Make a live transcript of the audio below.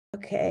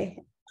Okay.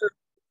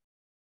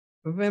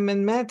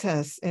 Women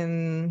Matters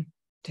in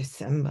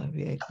December.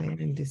 We are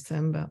in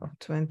December of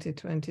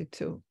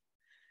 2022.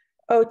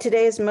 Oh,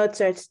 today is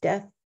Mozart's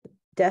death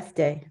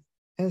day.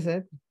 Is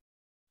it?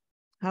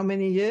 How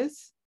many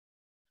years?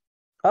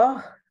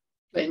 Oh,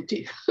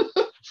 20.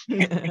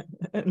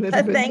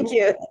 Thank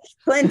you.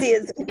 Plenty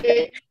is.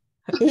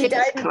 He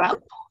died in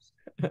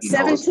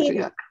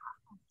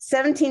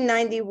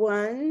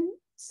 1791.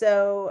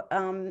 So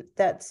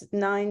that's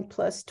 9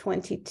 plus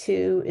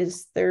 22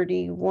 is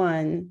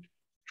 31.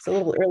 It's a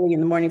little early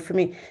in the morning for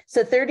me.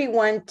 So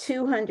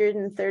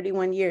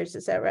 231 years.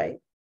 Is that right?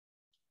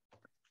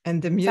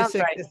 And the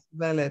music right. is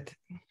valid.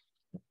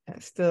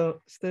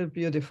 Still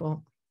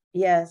beautiful.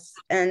 Yes.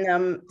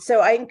 And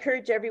so I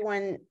encourage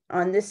everyone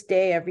on this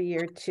day every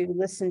year to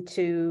listen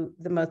to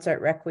the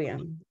Mozart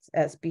Requiem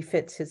as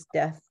befits his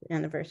death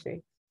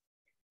anniversary,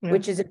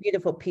 which is a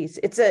beautiful piece.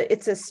 It's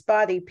a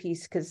spotty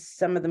piece because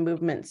some of the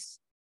movements,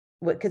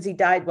 because he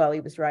died while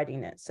he was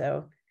writing it.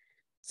 So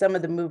some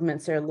of the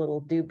movements are a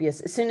little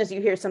dubious. As soon as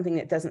you hear something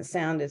that doesn't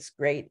sound as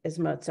great as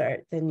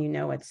Mozart, then you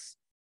know it's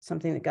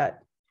something that got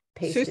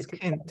pasted.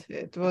 Süskind.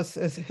 It was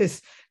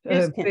his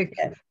big.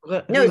 Yes.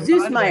 No,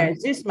 Süssmayr.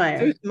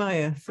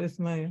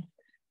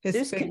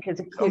 His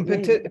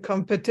big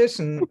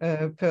competition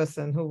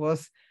person who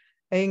was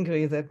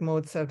angry that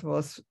Mozart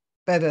was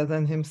better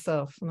than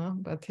himself, no?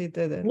 But he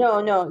did it.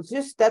 No,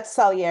 that's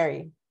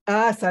Salieri.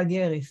 Ah,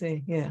 Salieri,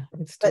 see, yeah,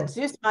 it's true. But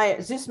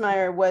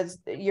Süssmayr was,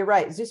 you're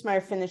right,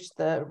 Süssmayr finished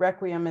the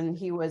Requiem and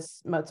he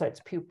was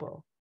Mozart's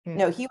pupil. Yeah.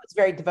 No, he was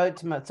very devoted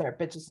to Mozart,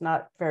 but just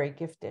not very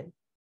gifted.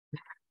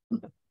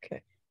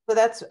 Okay.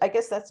 So I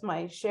guess that's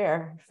my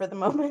share for the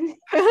moment.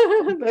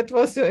 That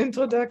was your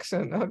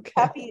introduction,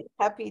 okay.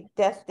 Happy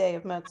death day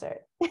of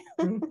Mozart.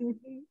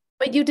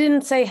 But you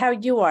didn't say how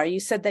you are. You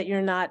said that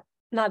you're not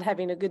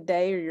having a good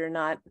day, or you're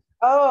not.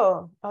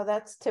 Oh,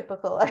 that's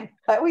typical. I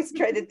always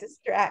try to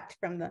distract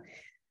from the,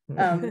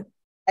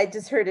 I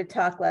just heard a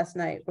talk last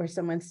night where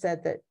someone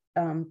said that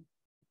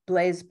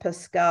Blaise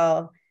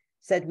Pascal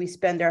said we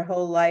spend our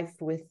whole life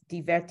with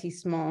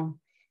divertissement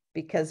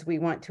because we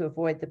want to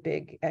avoid the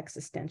big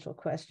existential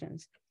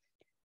questions.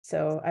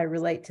 So I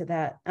relate to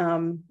that.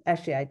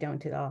 Actually, I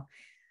don't at all.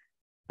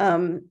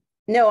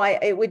 No,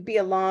 it would be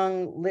a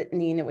long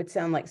litany and it would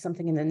sound like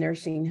something in the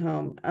nursing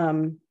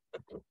home.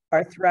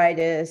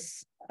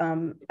 Arthritis.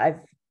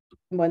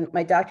 When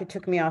my doctor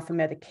took me off of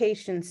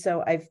medication,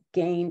 so I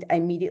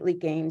immediately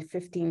gained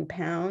 15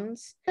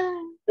 pounds,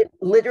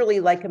 literally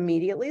like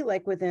immediately,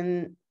 like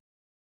within,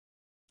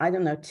 I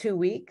don't know, 2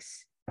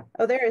 weeks.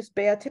 Oh, there's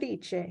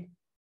Beatrice.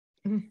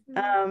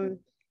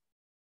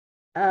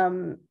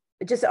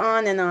 Just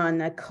on and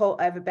on. I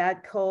have a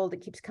bad cold.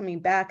 It keeps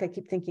coming back. I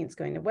keep thinking it's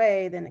going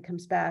away. Then it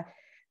comes back.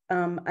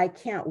 I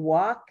can't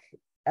walk.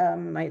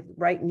 My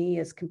right knee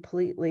is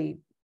completely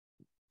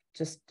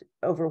just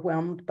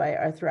overwhelmed by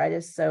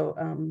arthritis. So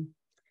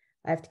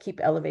I have to keep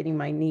elevating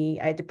my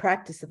knee. I had to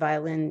practice the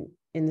violin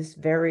in this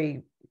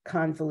very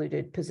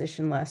convoluted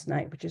position last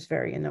night, which is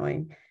very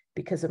annoying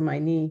because of my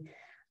knee.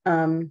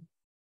 And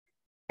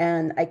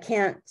I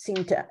can't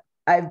seem to,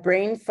 I have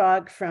brain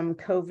fog from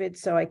COVID,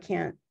 so I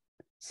can't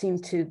seem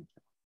to,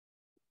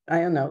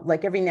 I don't know,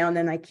 like every now and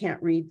then I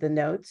can't read the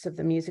notes of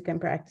the music I'm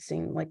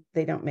practicing, like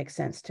they don't make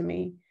sense to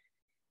me.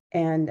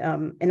 And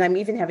I'm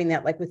even having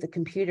that like with the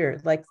computer,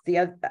 like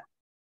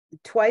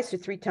twice or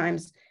 3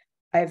 times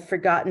I've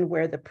forgotten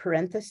where the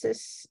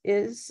parenthesis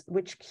is,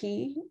 which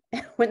key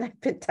when I've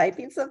been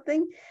typing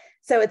something.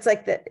 So it's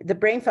like the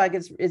brain fog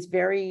is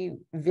very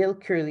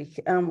willkürlich.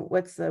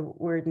 What's the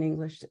word in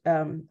English?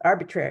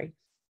 Arbitrary,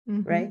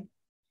 right?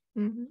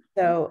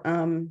 So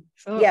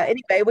yeah,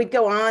 anyway, we'd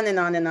go on and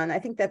on and on. I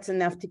think that's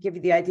enough to give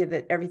you the idea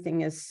that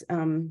everything is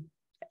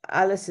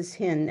alles ist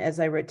hin, as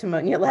I wrote to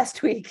Monia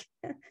last week.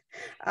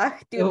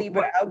 Ach du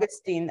lieber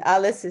Augustin,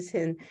 alles ist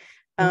hin.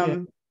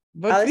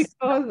 What we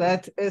call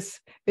that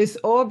is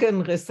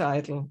organ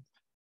recital.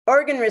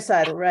 Organ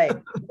recital, right.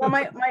 Well,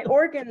 my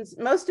organs,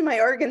 most of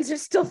my organs are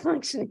still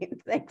functioning,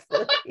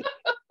 thankfully.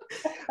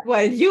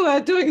 While you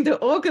are doing the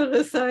organ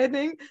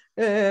reciting,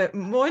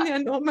 Monia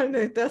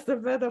normally does the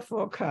weather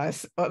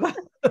forecast.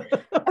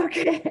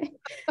 Okay.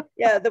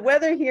 Yeah, the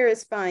weather here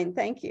is fine.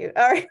 Thank you.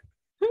 All right.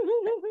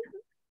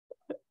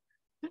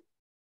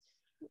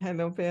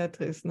 Hello,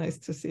 Beatrice. Nice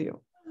to see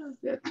you.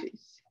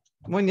 Beatrice.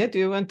 Monia, do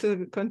you want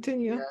to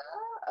continue? Yeah,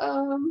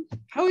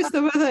 how is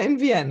the weather in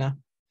Vienna?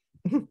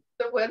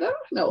 The weather?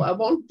 No, I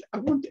won't.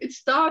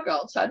 It's dark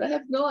outside. I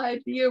have no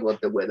idea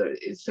what the weather is.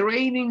 It's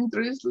raining,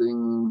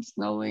 drizzling,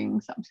 snowing,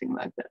 something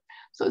like that.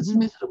 So it's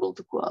miserable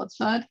to go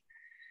outside.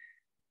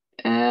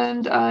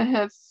 And I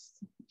have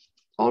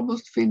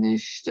almost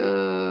finished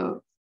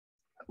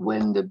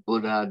When the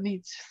Buddha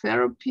Needs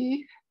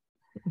Therapy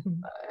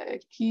by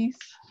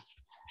Keith.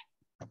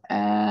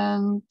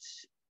 And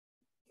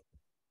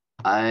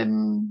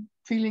I'm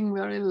feeling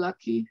very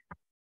lucky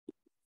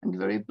and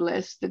very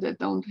blessed that I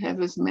don't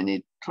have as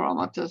many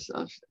traumata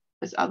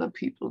as other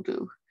people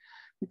do,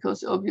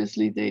 because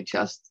obviously they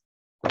just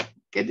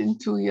get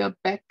into your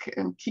back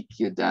and kick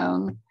you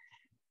down.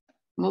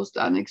 most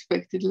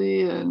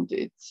unexpectedly, and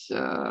it's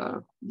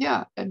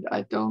yeah, and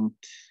I don't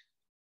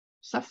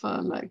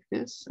suffer like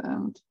this.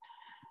 And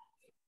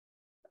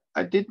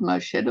I did my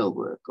shadow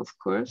work, of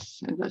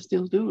course, and I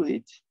still do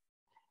it.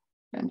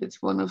 And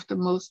it's one of the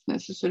most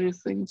necessary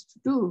things to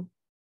do.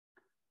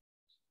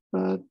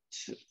 But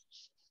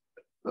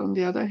on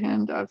the other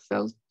hand, I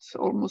felt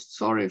almost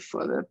sorry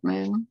for that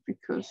man,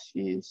 because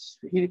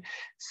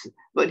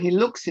when he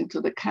looks into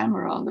the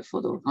camera on the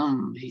photo,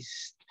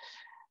 he's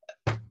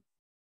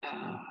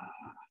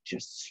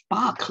just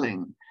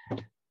sparkling.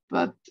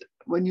 But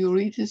when you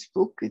read his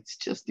book, it's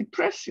just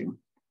depressing.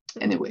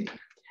 Anyway.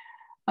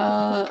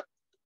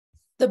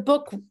 The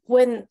book,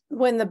 When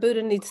the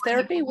Buddha Needs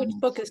Therapy, which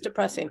book is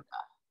depressing?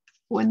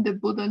 When the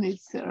Buddha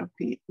Needs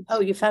Therapy.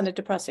 Oh, you found it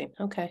depressing.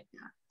 Okay.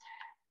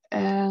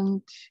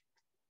 And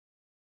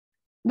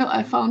no,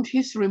 I found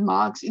his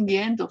remarks in the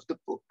end of the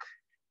book.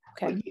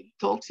 Okay. When he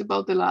talks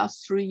about the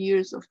last 3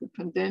 years of the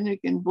pandemic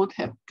and what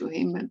happened to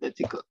him, and that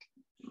he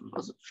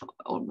was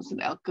almost an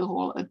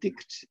alcohol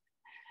addict.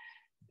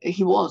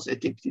 He was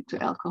addicted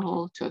to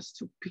alcohol just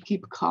to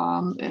keep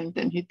calm. And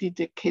then he did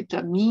the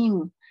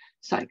ketamine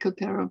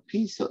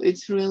psychotherapy. So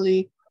it's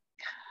really,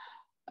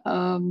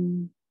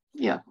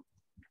 yeah.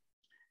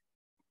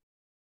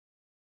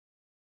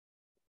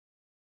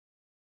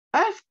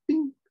 I've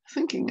been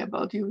thinking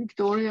about you,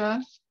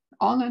 Victoria,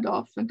 on and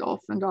off and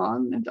off and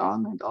on and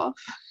on and off.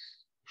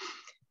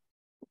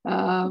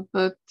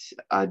 But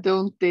I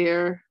don't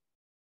dare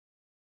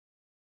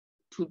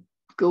to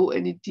go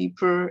any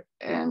deeper.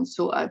 And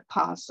so I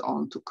pass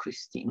on to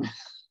Christine.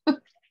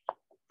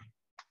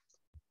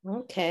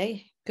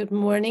 Okay. Good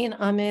morning.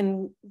 I'm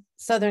in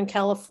Southern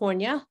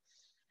California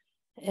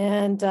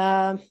and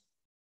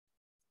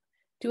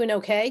doing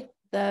okay.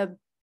 The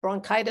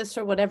bronchitis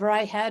or whatever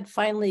I had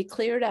finally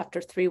cleared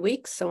after 3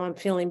 weeks, so I'm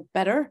feeling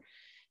better.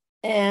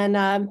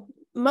 And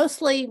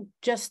mostly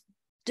just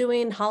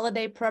doing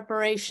holiday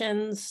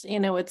preparations.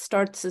 You know, it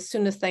starts as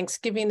soon as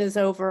Thanksgiving is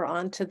over,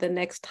 on to the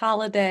next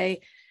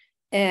holiday.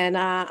 And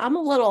I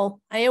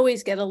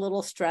always get a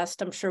little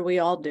stressed. I'm sure we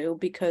all do,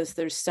 because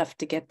there's stuff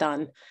to get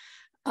done.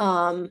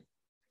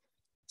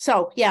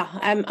 So yeah,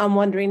 I'm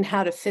wondering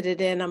how to fit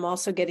it in. I'm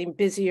also getting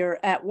busier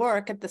at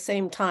work at the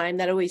same time.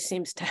 That always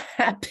seems to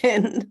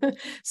happen.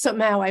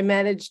 Somehow I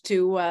manage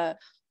to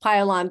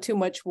pile on too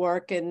much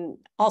work, and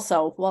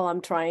also while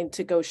I'm trying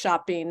to go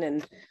shopping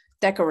and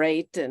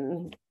decorate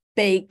and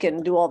bake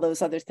and do all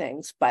those other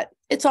things. But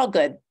it's all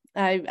good.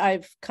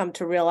 I've come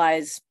to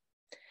realize,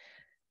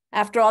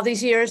 after all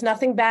these years,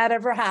 nothing bad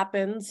ever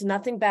happens.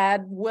 Nothing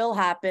bad will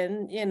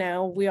happen. You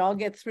know, we all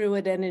get through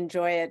it and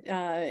enjoy it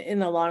in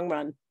the long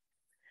run.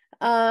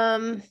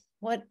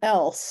 What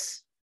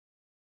else?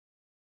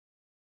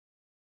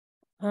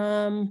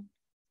 My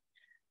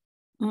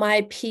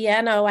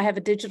piano, I have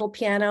a digital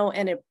piano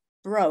and it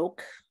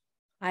broke.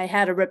 I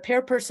had a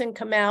repair person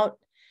come out.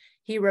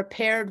 He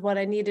repaired what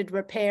I needed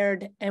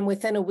repaired. And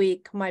within a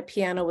week, my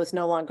piano was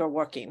no longer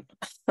working.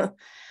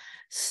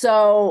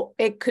 So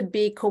it could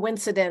be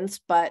coincidence,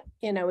 but,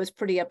 you know, it was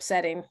pretty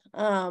upsetting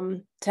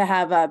to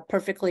have a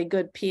perfectly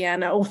good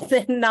piano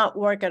then not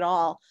work at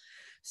all.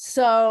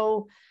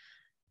 So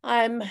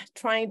I'm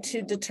trying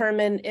to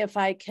determine if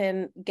I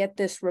can get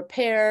this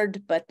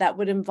repaired, but that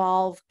would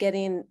involve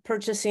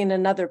purchasing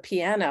another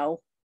piano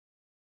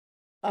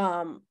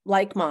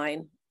like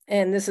mine.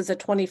 And this is a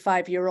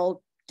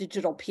 25-year-old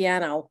digital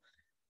piano.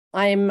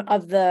 I'm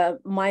of the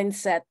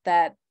mindset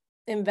that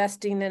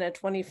investing in a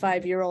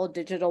 25-year-old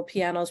digital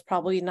piano is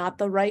probably not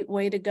the right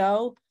way to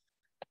go,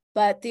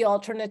 but the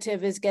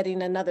alternative is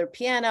getting another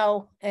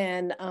piano.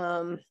 And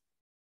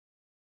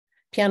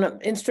piano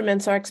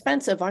instruments are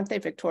expensive, aren't they,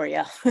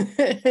 Victoria?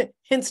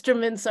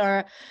 Instruments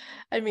are,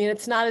 I mean,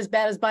 it's not as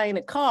bad as buying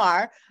a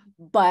car,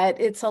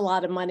 but it's a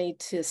lot of money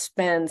to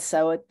spend.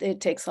 So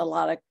it takes a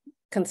lot of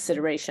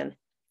consideration.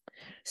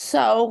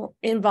 So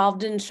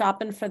involved in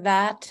shopping for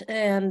that.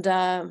 And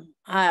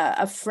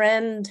a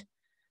friend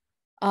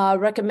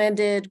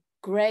recommended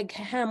Greg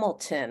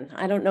Hamilton.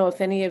 I don't know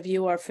if any of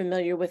you are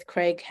familiar with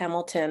Craig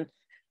Hamilton.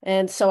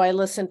 And so I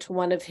listened to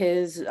one of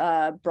his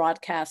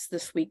broadcasts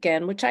this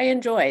weekend, which I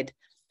enjoyed.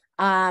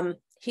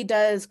 He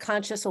does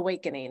conscious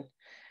awakening.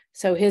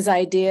 So his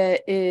idea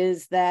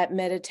is that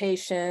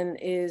meditation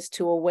is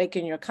to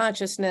awaken your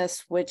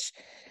consciousness, which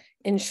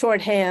in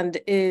shorthand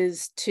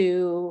is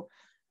to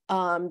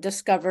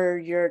discover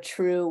your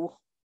true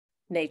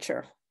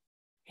nature.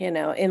 You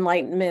know,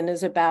 enlightenment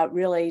is about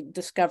really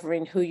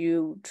discovering who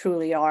you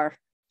truly are.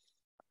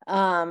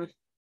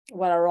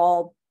 What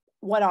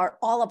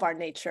all of our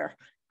nature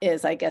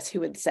is, I guess you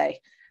would say.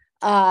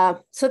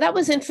 So that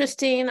was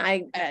interesting.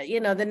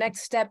 The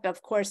next step,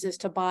 of course, is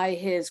to buy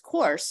his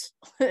course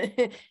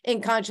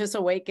in conscious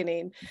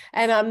awakening.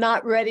 And I'm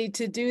not ready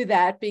to do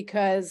that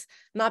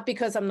not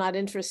because I'm not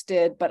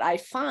interested, but I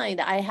find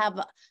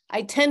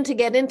I tend to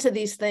get into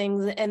these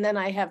things and then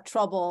I have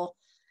trouble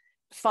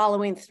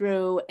following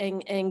through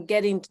and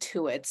getting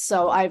to it.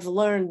 So I've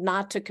learned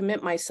not to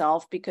commit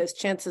myself, because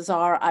chances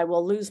are I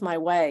will lose my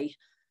way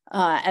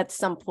at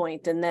some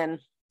point, and then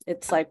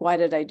it's like, why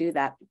did I do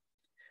that?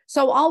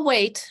 So I'll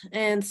wait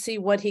and see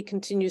what he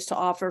continues to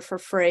offer for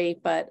free.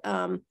 But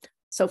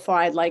so far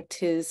I liked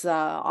his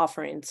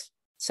offerings.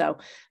 So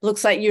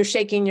looks like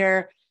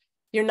you're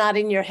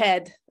nodding your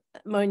head,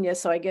 Monia.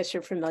 So I guess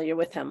you're familiar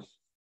with him.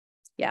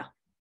 Yeah.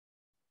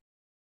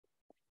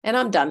 And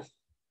I'm done.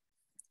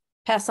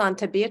 Pass on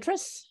to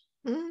Beatrice.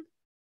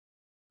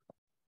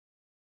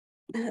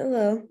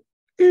 Hello.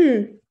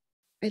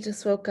 I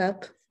just woke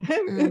up.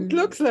 It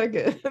looks like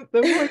it.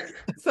 The voice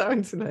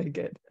sounds like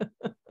it.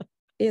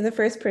 You're the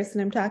first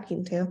person I'm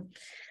talking to.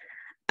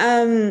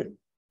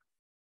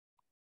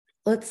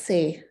 Let's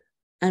see.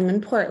 I'm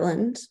in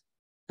Portland.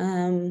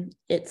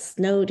 It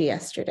snowed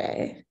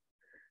yesterday,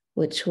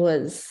 which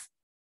was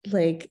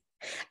like,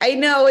 I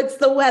know it's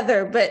the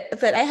weather,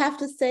 but I have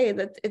to say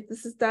that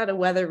this is not a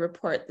weather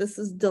report. This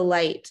is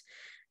delight.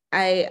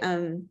 I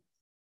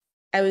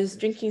was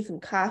drinking some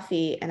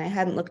coffee and I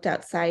hadn't looked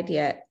outside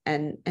yet,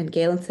 and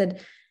Galen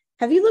said,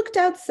 "Have you looked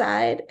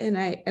outside?" And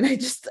I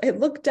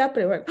looked up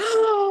and I went,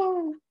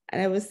 "Oh!"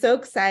 And I was so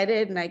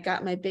excited, and I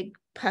got my big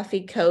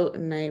puffy coat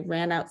and I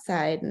ran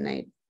outside and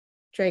I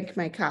drank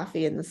my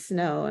coffee in the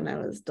snow, and I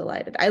was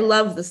delighted. I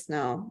love the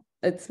snow.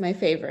 It's my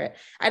favorite.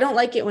 I don't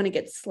like it when it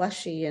gets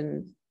slushy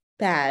and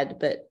bad,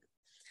 but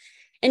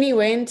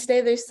anyway, and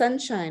today there's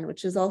sunshine,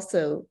 which is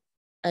also,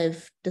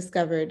 I've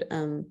discovered,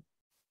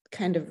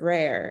 kind of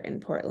rare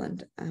in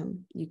Portland.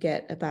 You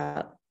get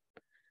about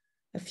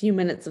a few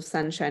minutes of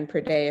sunshine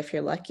per day if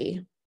you're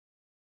lucky.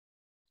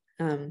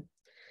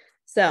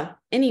 So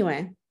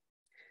anyway,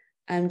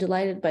 I'm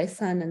delighted by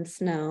sun and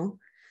snow.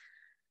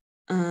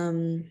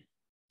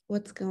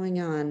 What's going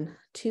on?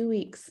 2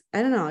 weeks.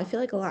 I don't know. I feel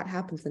like a lot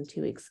happens in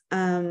 2 weeks.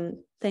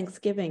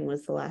 Thanksgiving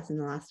was in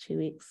the last 2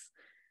 weeks.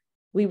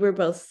 We were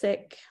both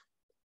sick.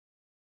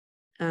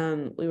 We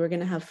were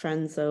going to have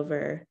friends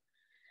over,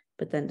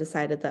 but then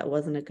decided that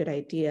wasn't a good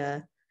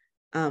idea.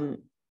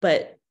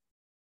 But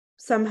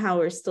somehow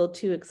we're still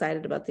too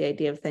excited about the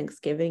idea of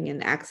Thanksgiving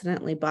and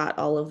accidentally bought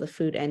all of the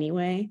food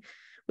anyway.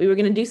 We were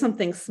going to do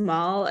something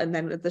small, and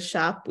then at the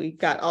shop, we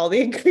got all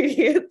the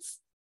ingredients.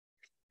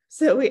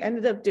 So we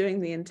ended up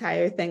doing the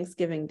entire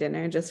Thanksgiving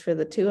dinner just for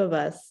the two of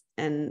us.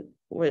 And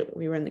we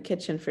were in the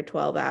kitchen for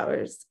 12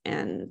 hours.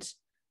 And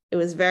it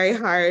was very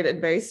hard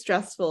and very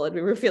stressful. And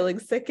we were feeling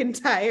sick and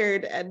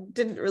tired and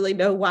didn't really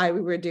know why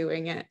we were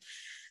doing it.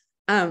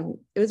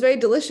 It was very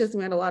delicious.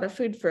 We had a lot of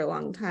food for a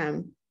long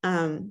time.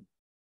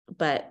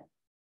 But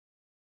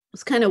it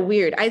was kind of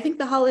weird. I think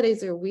the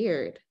holidays are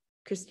weird.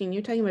 Christine,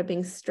 you're talking about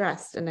being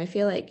stressed. And I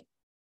feel like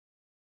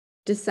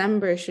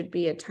December should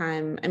be a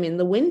time, I mean,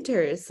 the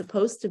winter is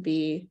supposed to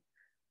be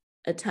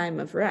a time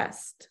of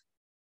rest.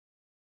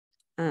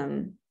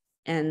 And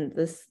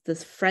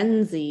this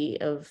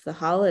frenzy of the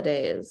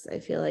holidays, I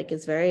feel like,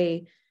 is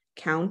very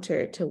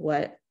counter to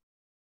what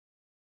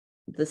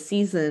the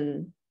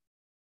season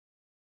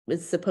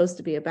is supposed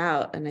to be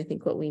about. And I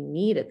think what we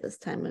need at this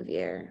time of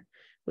year,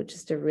 which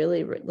is to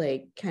really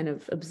like kind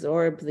of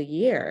absorb the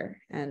year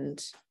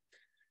and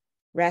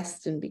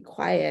rest and be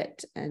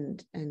quiet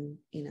and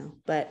you know,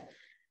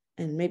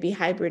 and maybe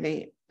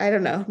hibernate. I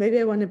don't know, maybe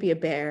I want to be a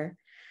bear.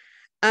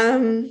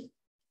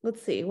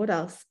 Let's see, what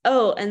else?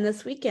 Oh, and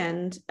this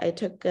weekend I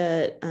took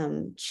a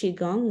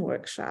Qigong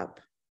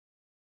workshop.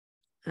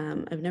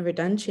 I've never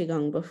done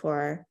Qigong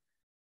before.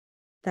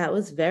 That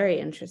was very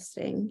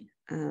interesting.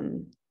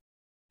 And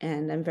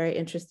I'm very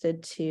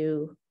interested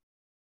to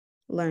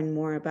learn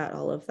more about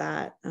all of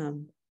that.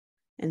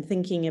 And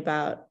thinking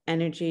about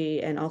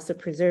energy and also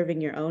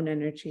preserving your own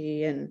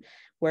energy, and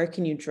where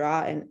can you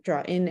draw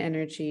in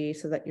energy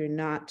so that you're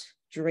not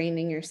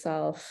draining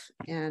yourself.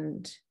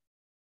 And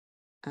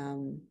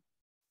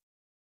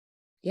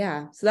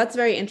yeah, so that's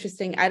very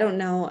interesting. I don't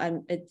know.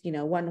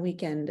 One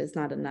weekend is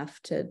not enough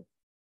to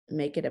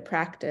make it a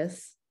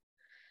practice,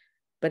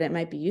 but it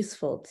might be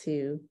useful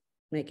to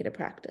make it a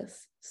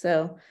practice.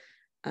 So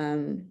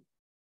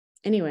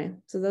anyway,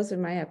 so those are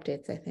my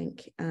updates, I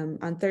think.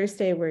 On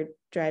Thursday, we're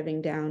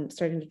starting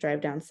to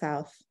drive down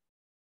south.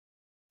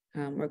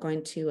 We're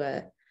going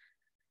to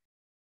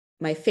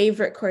my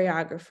favorite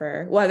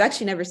choreographer. Well, I've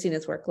actually never seen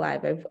his work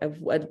live. I've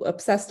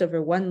obsessed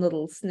over one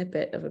little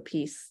snippet of a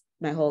piece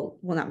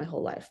not my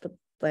whole life, but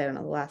I don't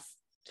know, the last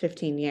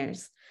 15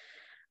 years.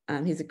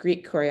 He's a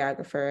Greek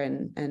choreographer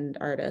and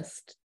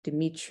artist,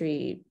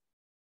 Dimitri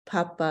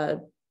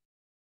Papa.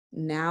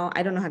 Now,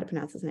 I don't know how to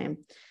pronounce his name.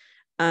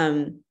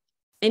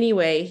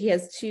 Anyway, he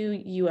has two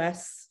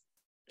US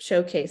he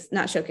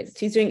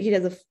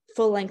does a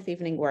full-length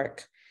evening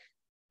work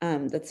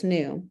that's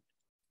new.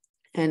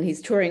 And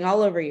he's touring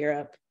all over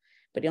Europe,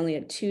 but he only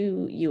had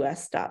 2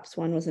 US stops.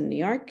 One was in New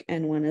York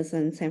and one is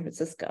in San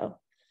Francisco.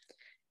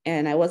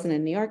 And I wasn't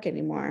in New York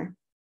anymore.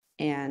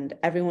 And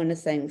everyone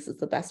is saying this is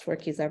the best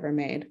work he's ever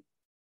made.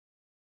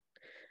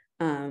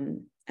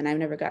 And I've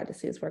never got to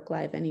see his work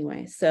live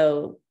anyway.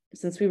 So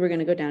since we were going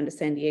to go down to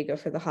San Diego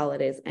for the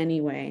holidays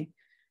anyway,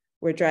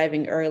 we're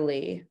driving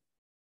early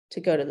to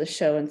go to the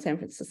show in San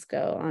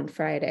Francisco on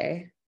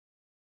Friday.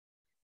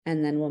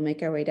 And then we'll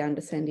make our way down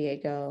to San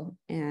Diego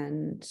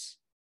and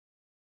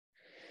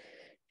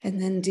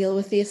and then deal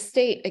with the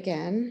estate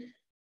again,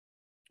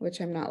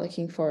 which I'm not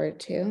looking forward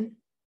to.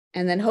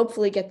 And then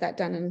hopefully get that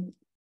done in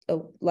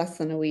less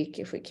than a week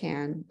if we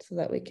can, so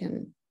that we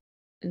can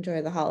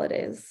enjoy the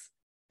holidays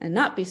and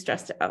not be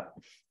stressed out,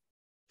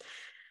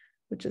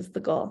 which is the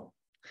goal.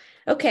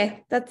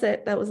 Okay, that's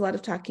it. That was a lot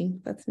of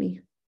talking. That's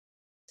me.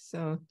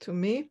 So to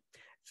me,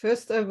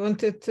 first I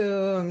wanted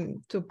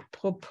to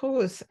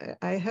propose,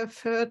 I have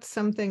heard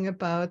something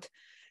about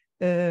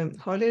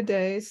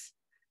holidays,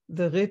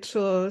 the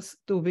rituals,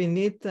 do we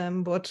need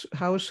them?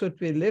 How should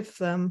we live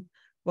them?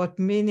 What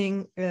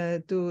meaning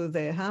do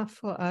they have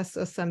for us,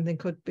 or something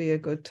could be a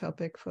good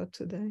topic for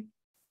today,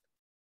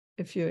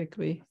 if you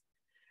agree.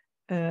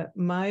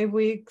 My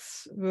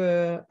weeks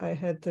were, I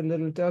had the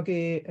little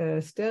doggy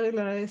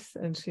sterilized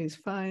and she's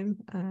fine.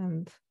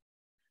 And,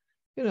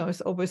 you know,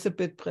 it's always a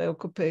bit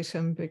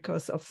preoccupation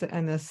because of the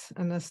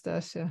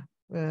anesthesia.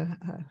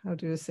 How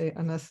do you say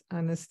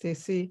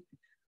anesthesia?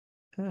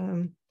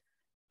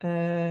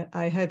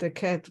 I had a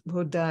cat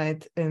who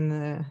died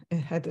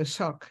had a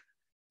shock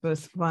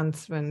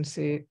once when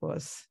she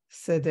was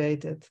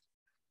sedated.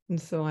 And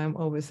so I'm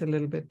always a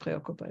little bit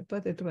preoccupied,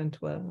 but it went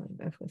well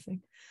and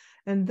everything.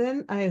 And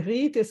then I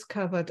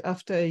rediscovered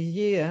after a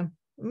year,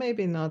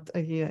 maybe not a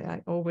year,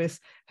 I always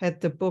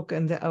had the book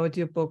and the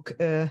audiobook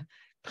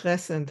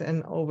present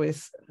and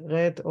always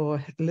read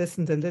or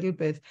listened a little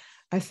bit.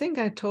 I think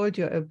I told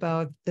you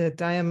about the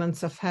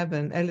Diamonds of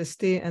Heaven,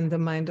 LSD and the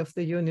Mind of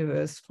the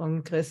Universe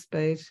from Chris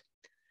Page.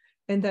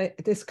 And I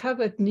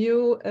discovered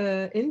new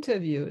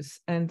interviews,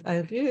 and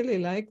I really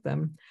like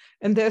them.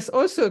 And there's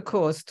also a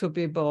course to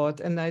be bought,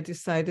 and I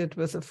decided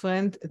with a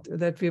friend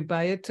that we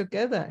buy it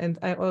together. And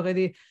I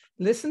already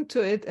listened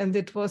to it, and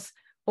it was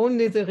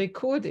only the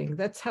recording.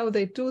 That's how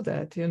they do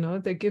that, you know.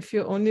 They give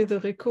you only the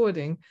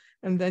recording,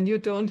 and then you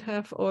don't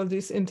have all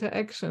these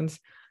interactions,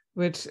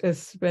 which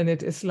is when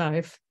it is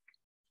live.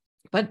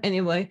 But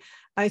anyway,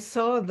 I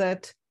saw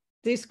that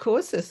these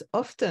courses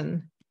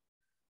often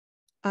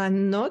are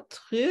not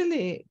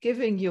really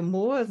giving you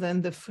more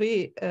than the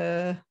free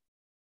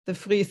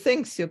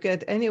things you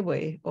get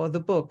anyway, or the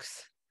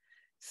books.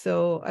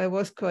 So I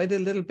was quite a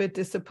little bit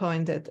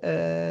disappointed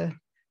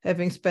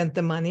having spent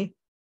the money,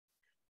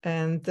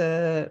 and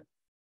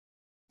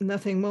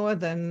nothing more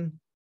than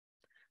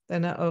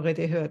I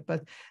already heard.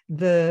 But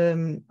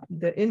the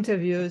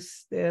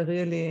interviews, they're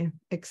really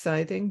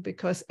exciting,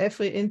 because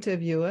every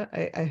interviewer,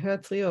 I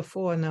heard 3 or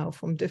 4 now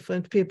from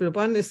different people.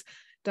 One is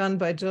done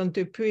by John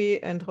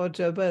Dupuy and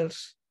Roger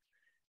Welch,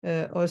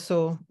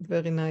 also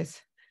very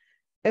nice.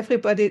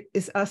 Everybody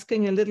is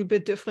asking a little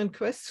bit different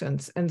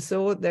questions, and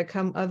so there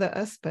come other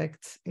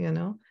aspects, you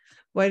know.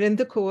 While in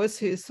the course,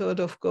 he's sort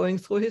of going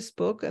through his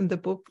book, and the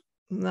book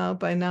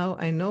by now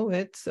I know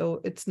it,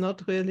 so it's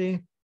not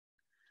really,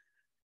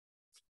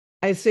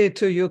 I say it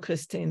to you,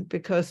 Christine,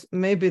 because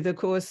maybe the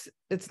course,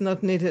 it's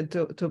not needed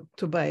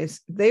to buy.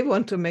 They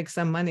want to make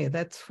some money,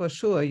 that's for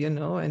sure, you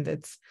know, and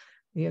it's,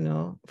 you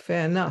know,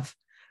 fair enough.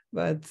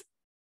 But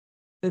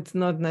it's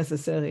not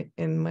necessary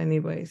in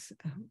many ways,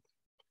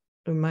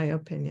 in my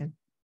opinion.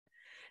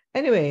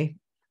 Anyway,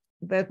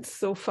 that's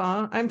so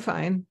far, I'm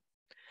fine.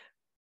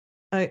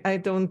 I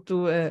don't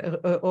do an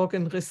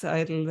organ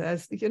recital.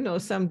 As you know,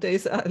 some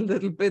days are a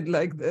little bit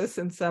like this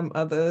and some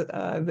other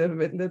are a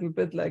little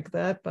bit like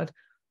that. But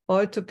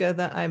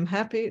altogether, I'm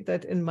happy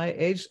that in my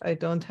age, I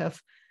don't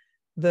have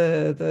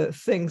the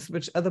things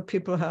which other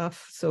people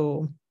have.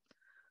 So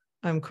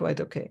I'm quite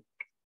okay.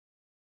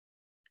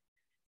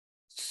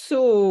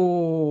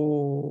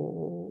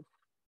 So,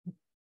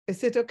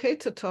 is it okay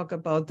to talk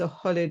about the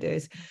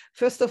holidays?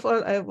 First of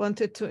all, I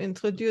wanted to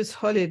introduce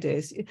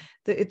holidays.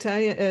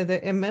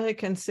 The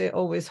Americans say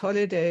always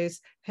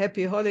holidays,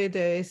 happy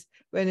holidays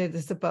when it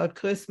is about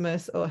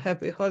Christmas, or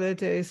happy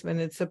holidays when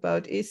it's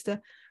about Easter.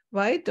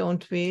 Why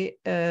don't we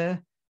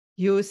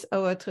use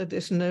our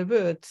traditional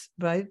words?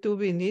 Why do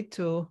we need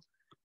to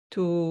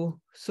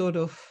sort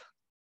of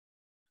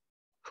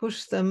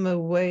push them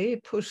away,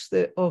 push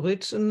the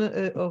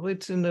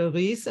original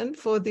reason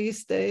for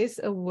these days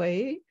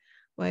away?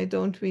 Why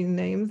don't we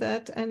name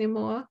that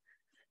anymore?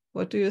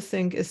 What do you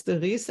think is the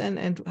reason,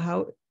 and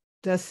how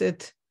does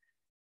it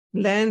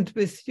land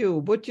with you?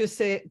 Would you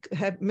say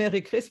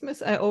Merry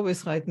Christmas? I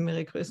always write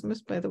Merry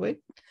Christmas, by the way.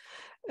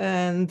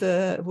 And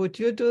would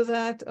you do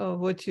that, or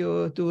would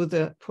you do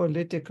the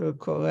political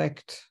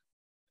correct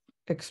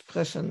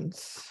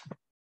expressions?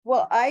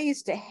 Well, I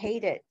used to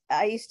hate it.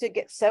 I used to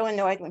get so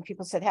annoyed when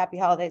people said Happy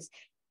Holidays.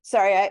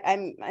 Sorry,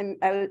 I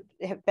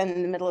have been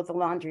in the middle of the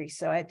laundry,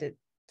 so I had to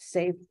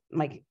save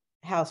my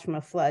house from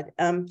a flood.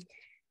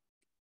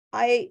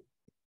 I've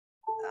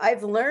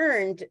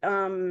learned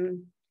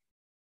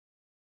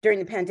during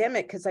the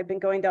pandemic, because I've been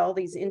going to all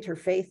these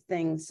interfaith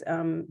things,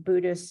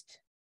 Buddhist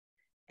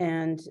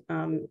and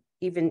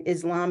even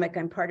Islamic.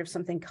 I'm part of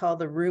something called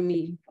the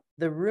Rumi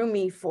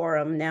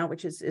Forum now,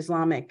 which is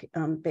Islamic,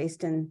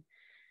 based in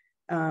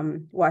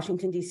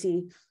Washington,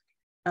 D.C.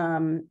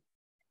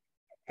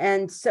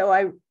 And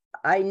so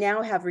I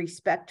now have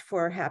respect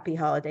for Happy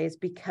Holidays,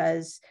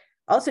 because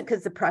also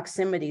because the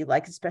proximity,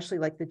 like especially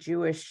like the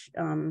Jewish,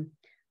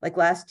 like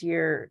last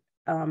year,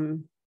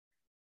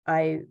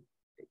 I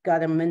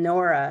got a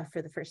menorah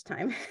for the first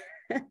time,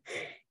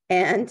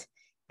 and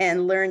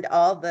learned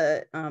all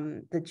the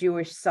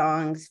Jewish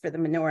songs for the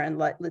menorah and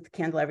lit the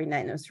candle every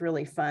night, and it was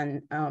really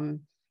fun.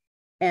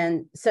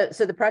 And so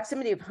the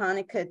proximity of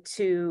Hanukkah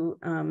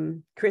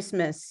to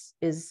Christmas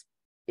is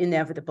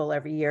inevitable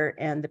every year,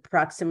 and the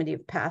proximity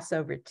of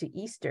Passover to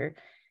Easter.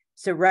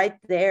 So right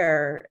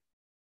there,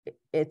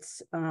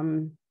 it's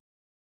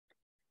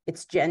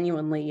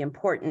genuinely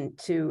important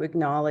to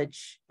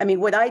acknowledge. I mean,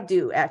 what I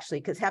do actually,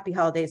 because Happy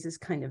Holidays is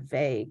kind of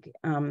vague,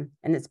 and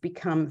it's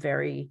become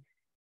very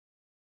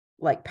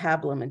like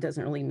pablum. It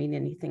doesn't really mean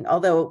anything.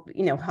 Although,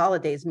 you know,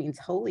 holidays means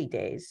holy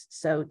days.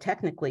 So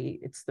technically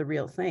it's the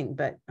real thing,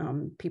 but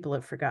people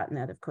have forgotten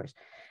that, of course.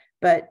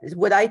 But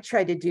what I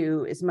try to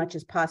do as much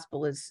as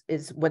possible is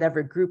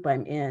whatever group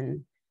I'm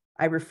in,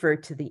 I refer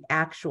to the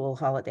actual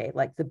holiday.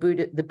 Like the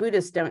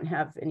Buddhists don't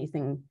have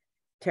anything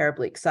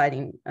terribly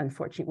exciting,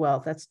 unfortunately.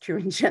 Well, that's true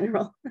in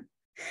general.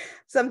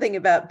 Something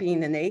about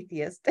being an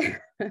atheist.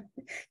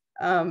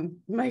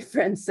 My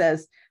friend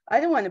says, I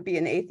don't want to be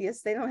an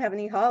atheist. They don't have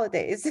any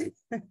holidays.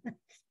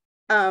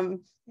 Yeah,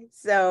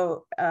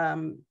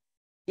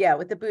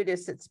 with the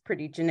Buddhists, it's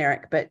pretty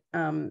generic, but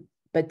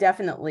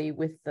definitely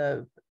with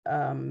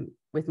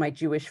my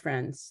Jewish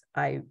friends,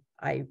 I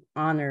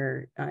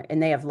honor,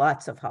 and they have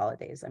lots of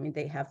holidays. I mean,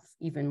 they have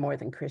even more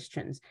than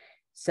Christians.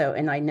 So,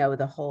 and I know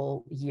the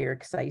whole year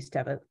because I used to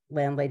have a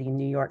landlady in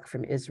New York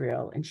from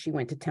Israel, and she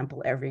went to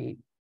temple every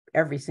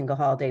single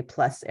holiday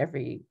plus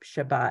every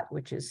Shabbat,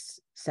 which is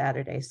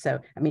Saturday. So,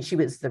 I mean, she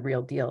was the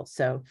real deal.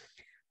 So,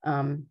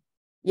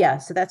 yeah,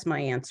 so that's my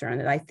answer on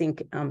it. I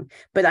think,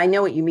 but I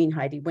know what you mean,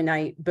 Heidi.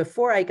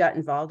 Before I got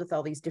involved with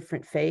all these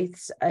different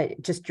faiths,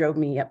 it just drove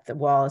me up the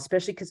wall,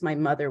 especially because my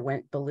mother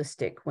went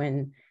ballistic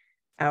when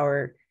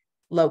our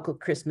local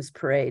Christmas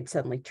parade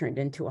suddenly turned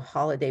into a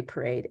holiday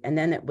parade. And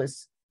then it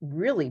was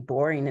really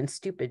boring and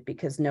stupid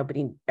because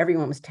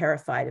everyone was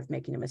terrified of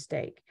making a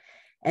mistake.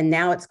 And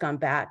now it's gone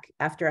back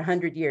after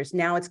 100 years.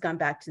 Now it's gone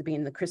back to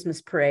being the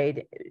Christmas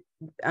parade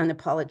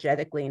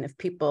unapologetically. And if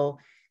people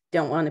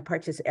don't want to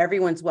participate,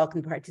 everyone's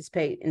welcome to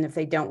participate. And if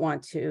they don't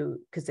want to,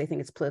 because they think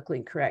it's politically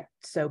incorrect,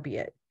 so be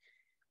it.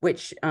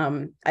 Which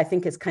I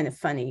think is kind of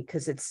funny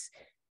because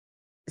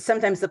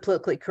sometimes the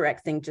politically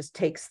correct thing just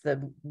takes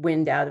the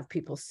wind out of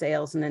people's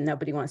sails, and then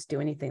nobody wants to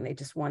do anything. They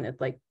just want to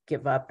like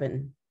give up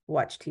and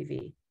watch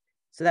TV.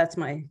 So that's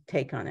my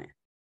take on it.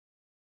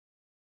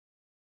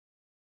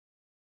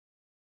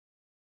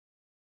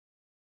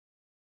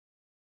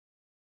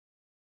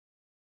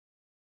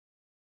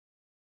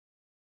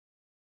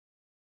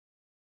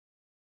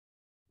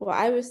 Well,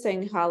 I was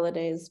saying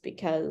holidays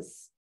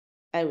because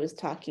I was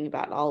talking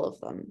about all of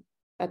them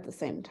at the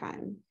same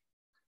time.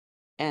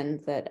 And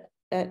that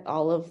at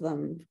all of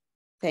them,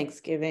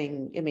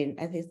 Thanksgiving, I mean,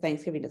 I think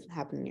Thanksgiving doesn't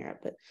happen in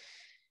Europe, but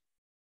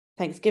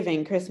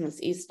Thanksgiving,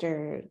 Christmas,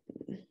 Easter,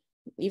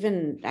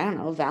 even, I don't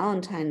know,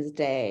 Valentine's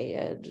Day,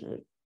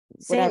 whatever.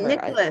 St.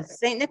 Nicholas.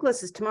 St.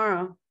 Nicholas is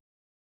tomorrow.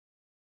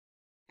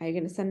 Are you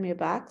going to send me a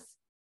box?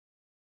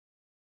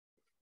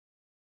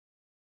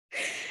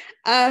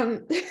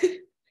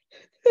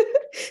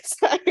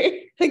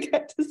 Sorry, I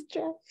got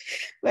distracted.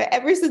 But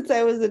ever since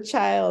I was a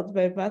child,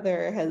 my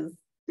mother has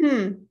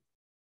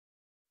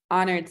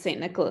honored St.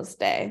 Nicholas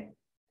Day.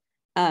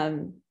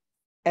 And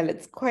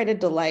it's quite a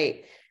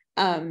delight.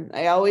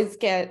 I always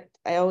get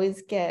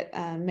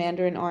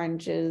mandarin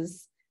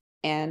oranges,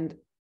 and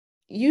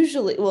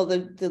usually, well,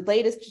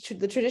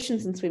 the tradition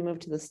since we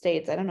moved to the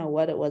States, I don't know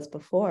what it was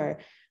before,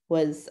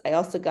 was I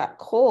also got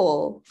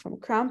coal from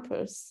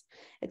Krampus,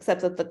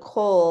 except that the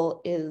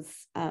coal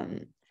is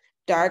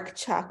dark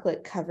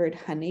chocolate covered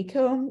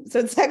honeycomb. So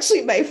it's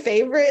actually my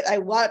favorite. I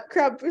want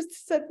Krampus to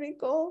send me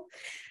coal.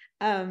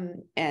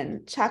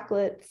 And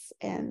chocolates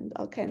and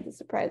all kinds of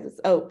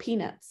surprises. Oh,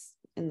 peanuts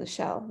in the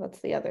shell.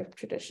 That's the other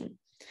tradition.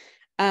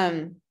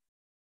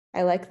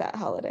 I like that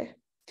holiday.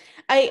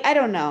 I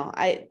don't know.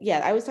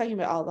 I was talking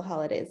about all the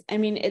holidays. I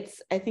mean,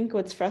 I think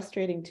what's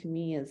frustrating to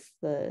me is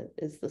the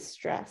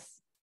stress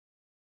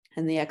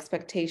and the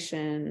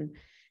expectation,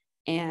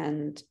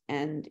 and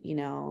you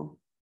know,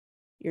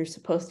 you're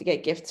supposed to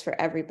get gifts for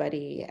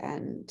everybody,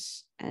 and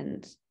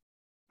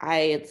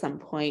I at some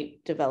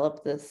point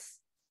developed this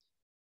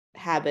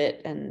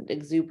habit and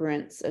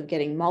exuberance of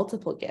getting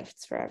multiple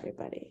gifts for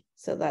everybody,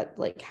 so that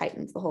like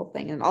heightens the whole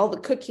thing, and all the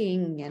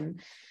cooking,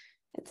 and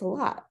it's a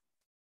lot.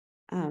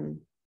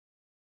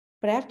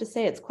 But I have to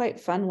say, it's quite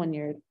fun when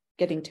you're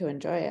getting to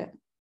enjoy it,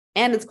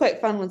 and it's quite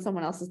fun when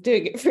someone else is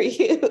doing it for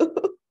you.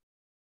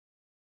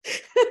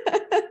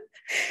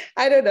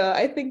 I don't know.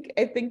 I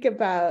think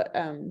about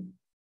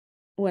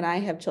when I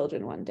have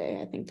children one day,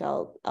 I think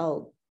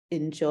I'll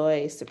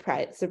enjoy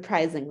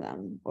surprising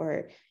them,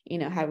 or, you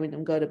know, having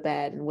them go to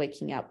bed and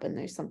waking up and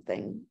there's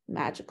something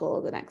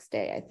magical the next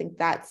day. I think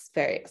that's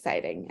very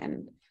exciting,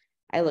 and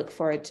I look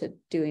forward to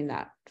doing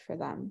that for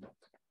them.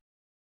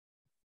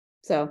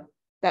 So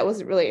that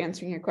wasn't really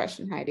answering your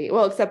question, Heidi.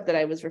 Well, except that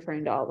I was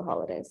referring to all the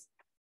holidays.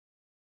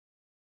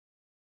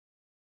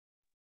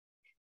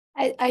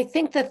 I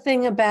think the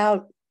thing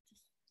about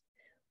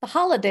the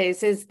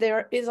holidays is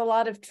there is a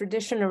lot of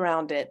tradition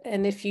around it.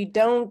 And if you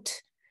don't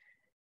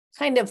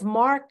kind of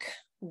mark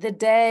the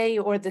day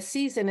or the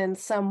season in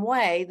some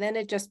way, then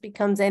it just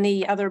becomes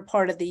any other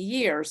part of the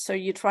year. So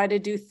you try to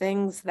do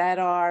things that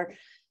are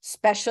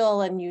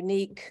special and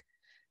unique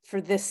for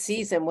this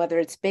season, whether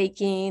it's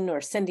baking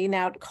or sending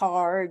out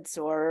cards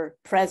or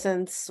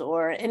presents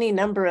or any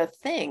number of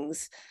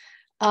things.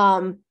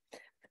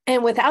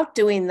 And without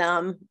doing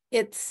them,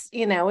 it's,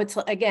 it's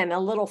again, a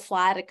little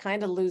flat. It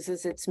kind of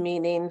loses its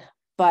meaning.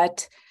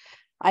 But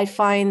I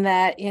find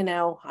that,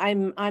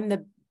 I'm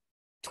the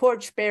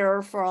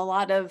torchbearer for a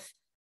lot of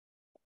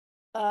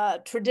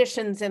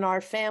traditions in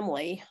our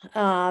family,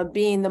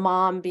 being the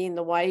mom, being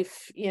the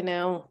wife,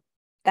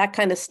 that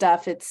kind of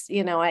stuff. It's,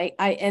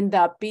 I end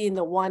up being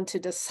the one to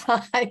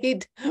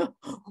decide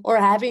or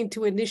having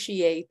to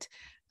initiate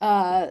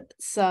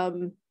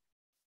some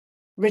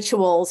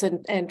rituals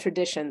and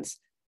traditions.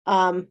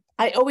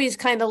 I always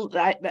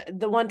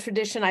the one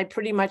tradition I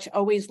pretty much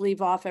always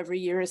leave off every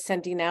year is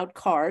sending out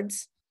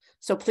cards.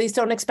 So please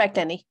don't expect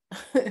any.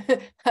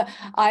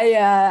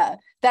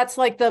 That's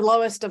like the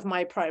lowest of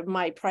my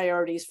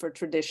priorities for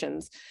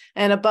traditions.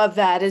 And above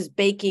that is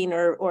baking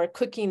or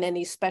cooking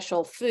any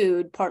special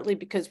food, partly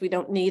because we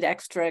don't need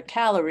extra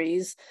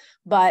calories,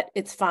 but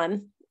it's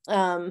fun.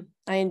 I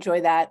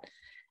enjoy that.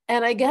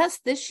 And I guess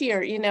this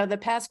year, the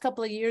past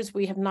couple of years,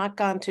 we have not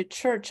gone to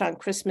church on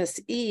Christmas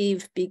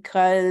Eve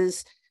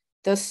because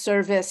the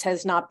service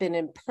has not been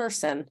in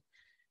person.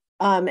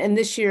 And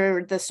this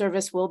year, the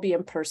service will be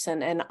in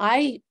person. And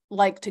I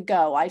like to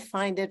go. I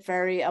find it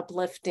very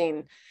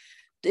uplifting.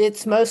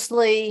 It's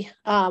mostly,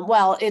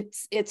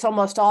 it's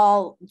almost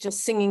all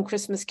just singing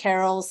Christmas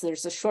carols.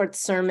 There's a short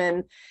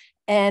sermon,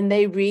 and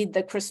they read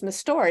the Christmas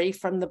story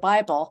from the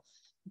Bible.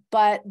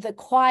 But the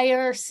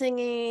choir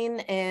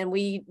singing, and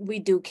we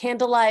do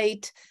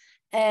candlelight,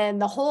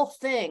 and the whole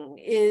thing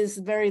is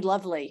very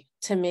lovely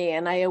to me.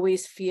 And I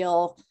always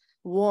feel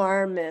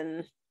warm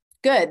and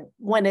good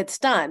when it's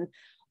done.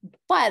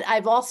 But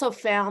I've also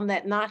found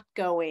that not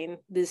going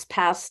this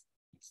past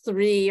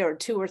 2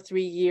 or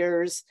 3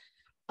 years,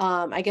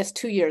 I guess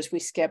 2 years we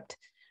skipped,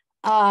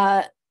 we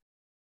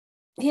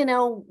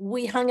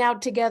hung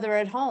out together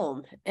at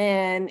home.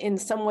 And in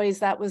some ways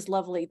that was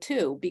lovely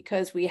too,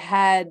 because we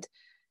had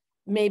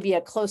maybe a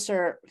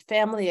closer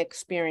family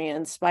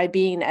experience by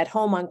being at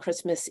home on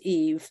Christmas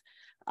Eve,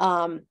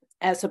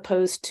 as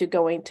opposed to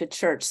going to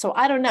church. So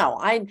I don't know.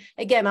 I'm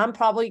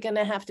probably going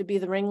to have to be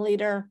the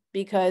ringleader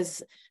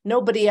because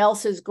nobody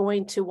else is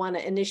going to want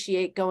to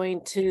initiate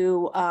going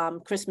to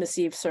Christmas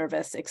Eve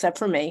service except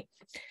for me.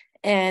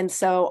 And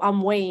so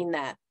I'm weighing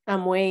that.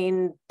 I'm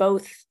weighing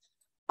both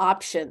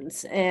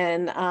options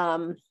and,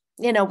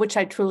 which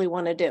I truly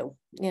want to do,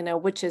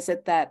 which is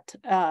it that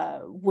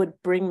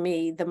would bring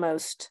me the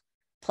most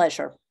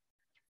pleasure.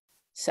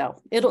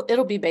 So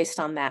it'll be based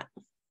on that.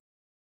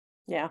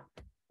 Yeah.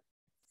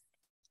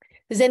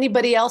 Does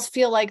anybody else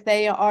feel like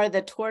they are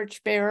the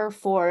torchbearer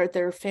for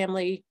their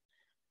family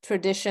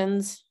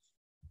traditions?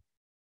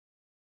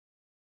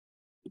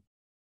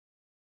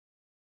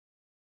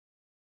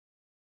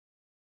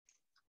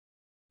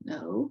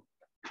 No,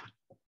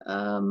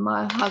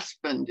 my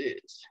husband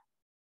is.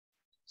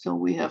 So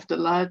we have the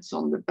lights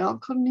on the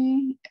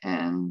balcony,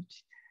 and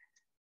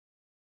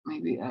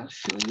maybe I'll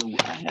show you.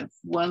 I have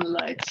one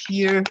light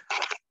here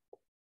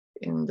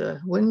in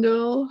the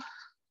window.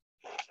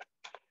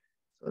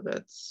 So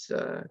that's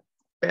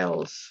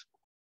bells.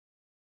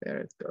 There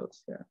it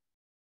goes, yeah,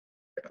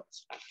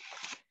 bells.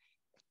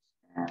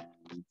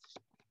 And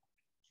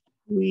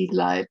we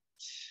light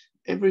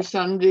every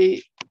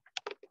Sunday,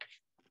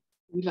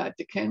 we light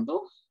the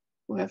candle.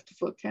 We have to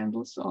put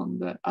candles on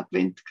the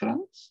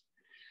Adventkranz.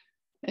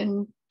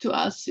 And to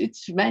us,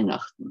 it's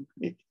Weihnachten.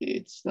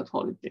 It's not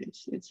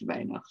holidays, it's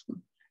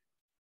Weihnachten.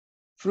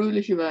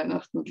 Fröhliche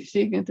Weihnachten,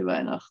 gesegnete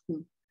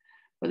Weihnachten,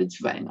 but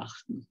it's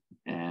Weihnachten.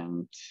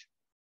 And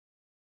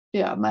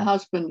yeah, my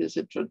husband is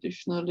a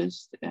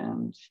traditionalist,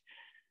 and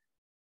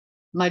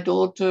my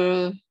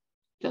daughter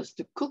does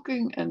the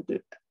cooking, and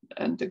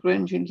the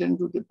grandchildren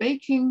do the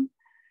baking.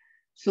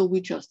 So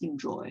we just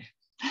enjoy.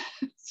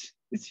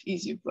 It's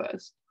easy for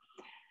us.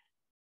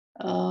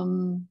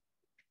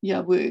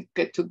 Yeah, we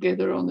get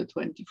together on the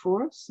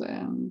 24th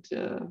and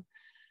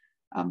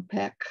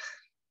unpack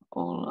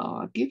all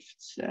our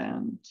gifts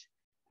and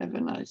have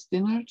a nice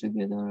dinner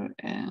together,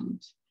 and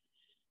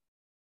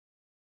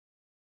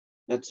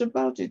that's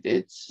about it.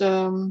 It's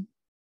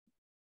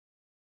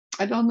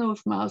I don't know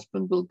if my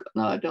husband will.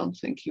 No, I don't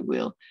think he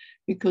will,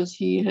 because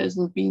he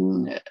hasn't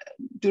been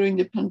during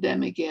the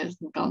pandemic. He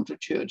hasn't gone to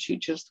church. He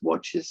just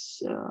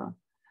watches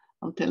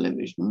on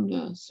television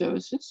the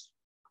services,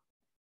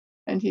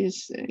 and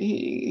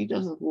he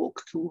doesn't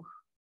walk too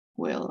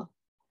well,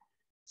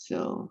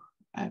 so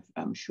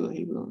I'm sure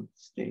he will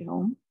stay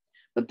home.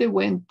 But they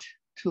went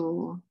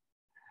to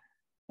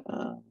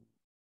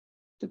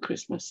the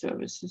Christmas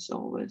services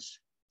always,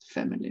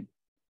 family.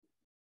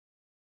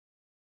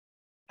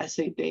 I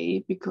say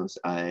they because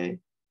I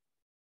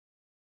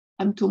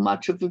I'm too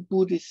much of a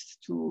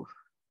Buddhist to,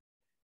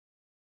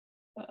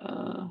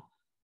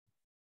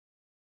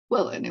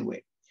 well,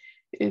 anyway,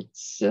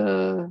 it's,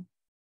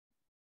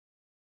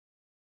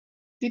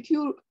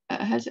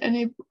 has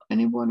any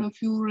one of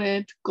you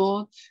read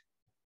God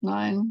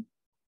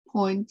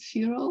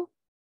 9.0?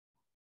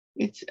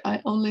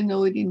 I only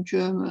know it in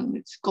German.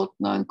 It's Gott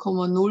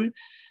 9.0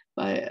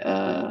 by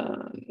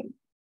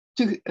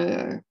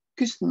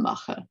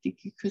Küstenmacher,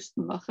 Dickie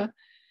Küstenmacher.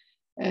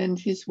 And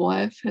his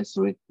wife has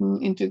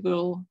written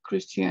Integral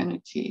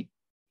Christianity.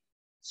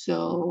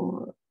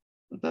 So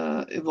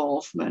the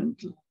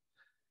evolvement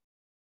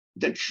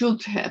that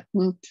should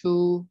happen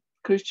to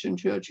Christian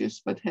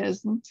churches, but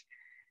hasn't.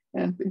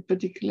 And in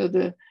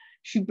particular,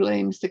 she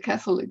blames the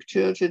Catholic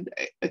Church and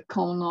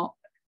ecumene,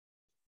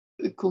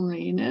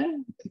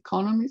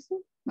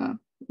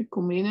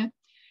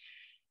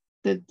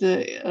 that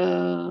the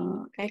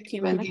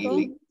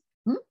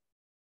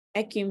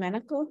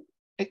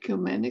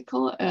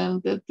ecumenical,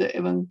 and that the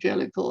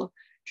evangelical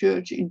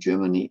church in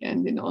Germany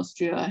and in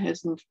Austria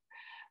hasn't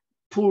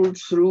pulled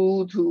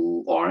through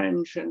to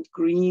orange and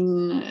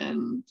green,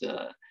 and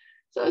so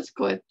it's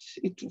quite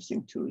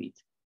interesting to read.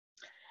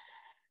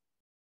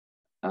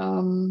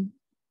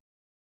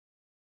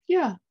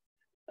 Yeah,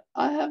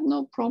 I have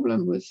no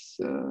problem with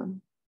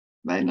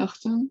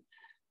Weihnachten,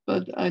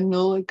 but I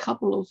know a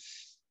couple of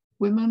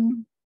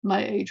women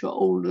my age or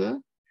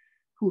older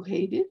who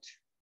hate it,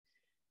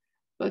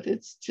 but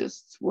it's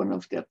just one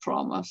of their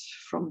traumas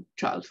from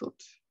childhood.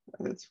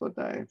 That's what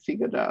I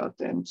figured out,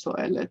 and so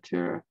I let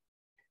her,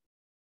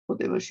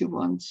 whatever she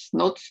wants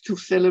not to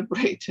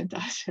celebrate, and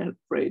I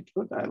celebrate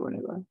what I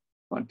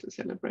want to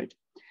celebrate.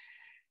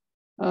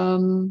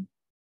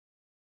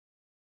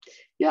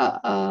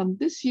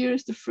 This year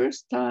is the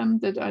first time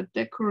that I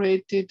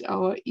decorated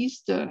our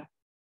Easter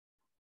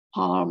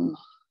palm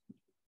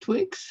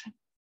twigs,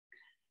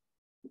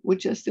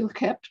 which I still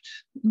kept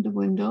in the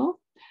window,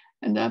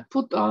 and I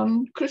put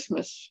on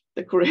Christmas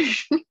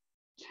decoration.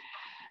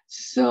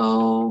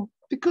 So,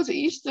 because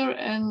Easter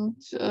and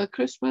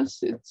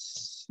Christmas,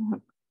 it's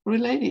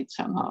related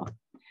somehow.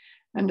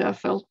 And I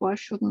felt, why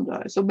shouldn't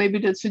I? So maybe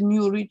that's a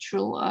new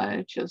ritual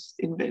I just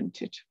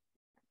invented.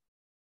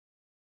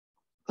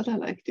 But I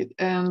liked it.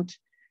 And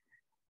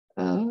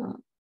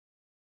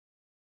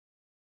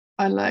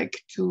I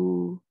like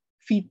to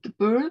feed the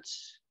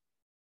birds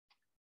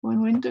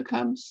when winter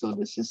comes. So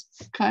this is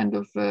kind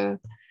of a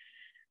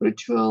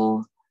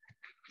ritual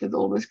that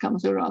always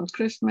comes around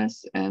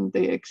Christmas, and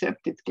they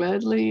accept it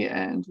gladly.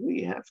 And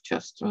we have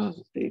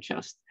they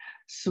just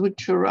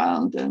switch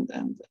around, and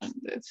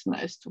it's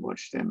nice to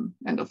watch them.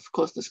 And of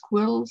course the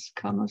squirrels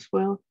come as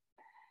well.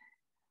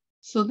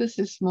 So this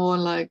is more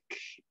like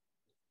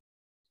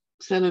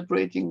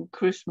celebrating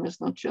Christmas,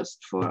 not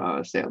just for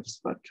ourselves,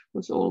 but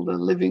with all the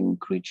living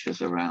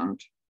creatures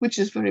around, which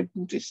is very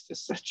Buddhist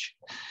as such,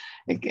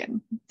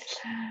 again.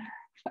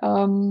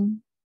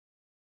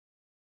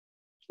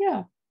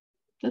 Yeah,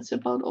 that's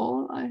about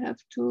all I have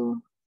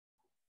to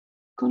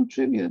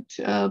contribute.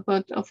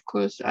 But of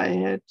course, I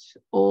had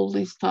all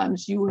these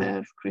times you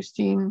have,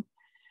 Christine,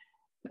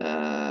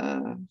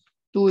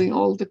 doing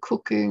all the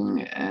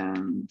cooking,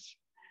 and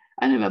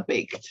I never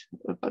baked,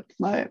 but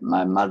my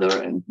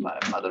mother and my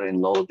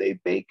mother-in-law, they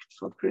baked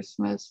for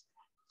Christmas.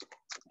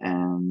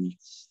 And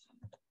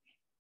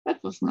that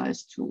was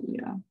nice too,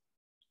 yeah.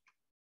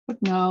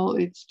 But now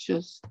it's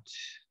just,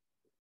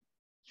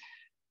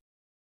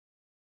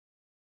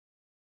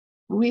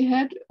 we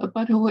had,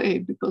 by the way,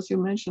 because you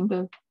mentioned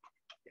that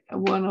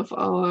one of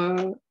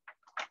our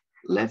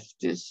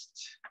leftist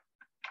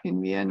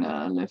in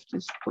Vienna,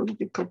 leftist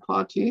political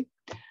party,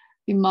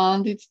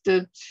 demanded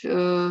that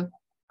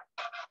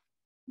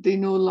they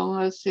no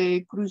longer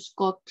say Grüß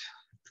Gott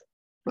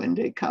when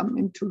they come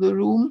into the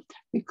room,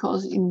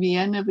 because in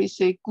Vienna we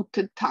say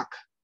Guten Tag.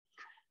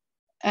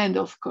 And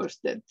of course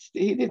that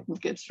he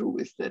didn't get through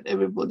with that.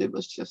 Everybody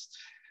was just,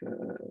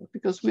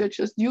 because we are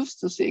just used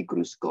to say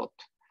Grüß Gott,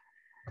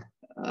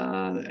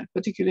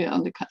 particularly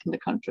in the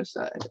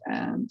countryside.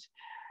 And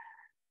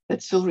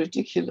that's so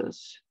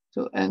ridiculous.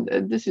 So, and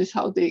this is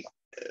how they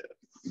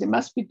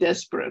must be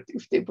desperate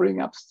if they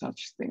bring up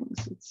such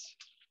things.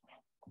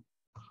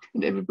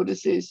 And everybody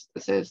says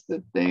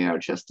that they are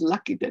just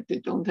lucky that they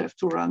don't have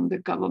to run the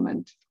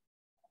government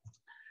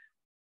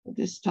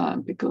this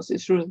time, because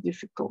it's really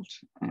difficult.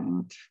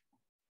 And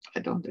I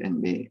don't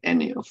envy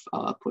any of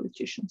our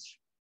politicians.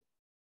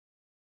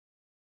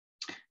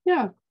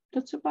 Yeah,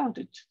 that's about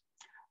it.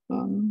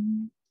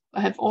 I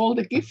have all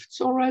the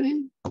gifts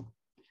already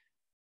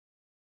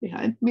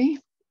behind me.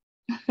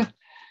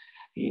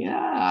 Yeah,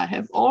 I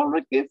have all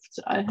the gifts.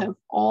 I have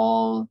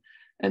all,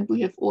 and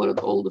we have ordered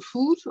all the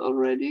food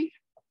already.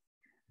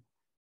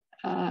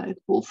 At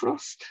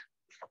Bofrost,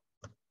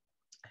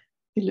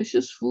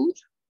 delicious food.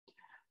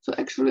 So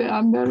actually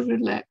I'm very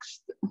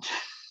relaxed.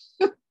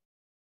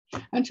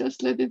 I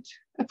just let it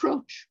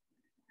approach.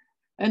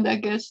 And I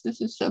guess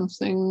this is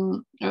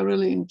something I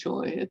really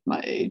enjoy at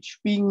my age,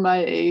 being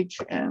my age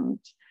and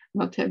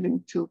not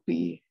having to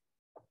be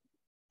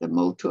the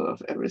motor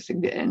of everything,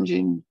 the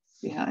engine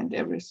behind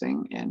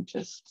everything. And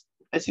just,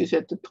 as you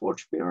said, the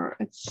torchbearer,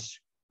 it's,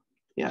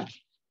 yeah,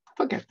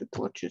 forget the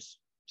torches,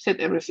 set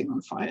everything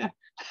on fire.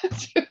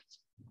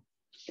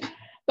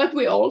 But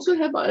we also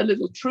have a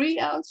little tree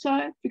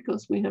outside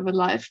because we have a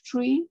live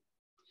tree.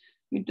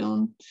 We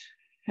don't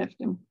have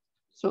them.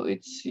 So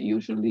it's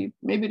usually,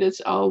 maybe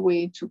that's our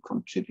way to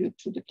contribute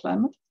to the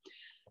climate.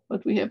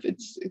 But we have,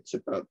 it's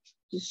about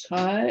this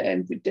high,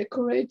 and we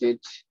decorate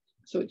it.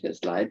 So it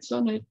has lights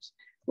on it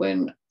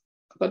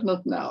but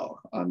not now,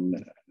 on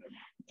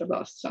the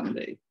last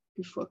Sunday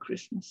before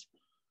Christmas.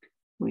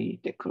 We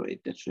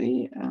decorate the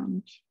tree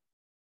and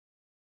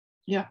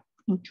yeah,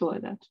 enjoy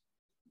that.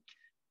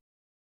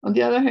 On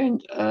the other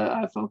hand,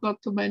 I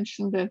forgot to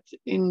mention that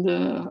in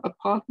the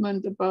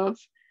apartment above,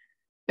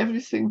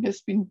 everything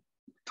has been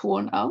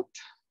torn out.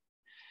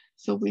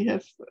 So we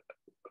have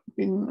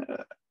been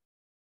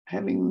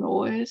having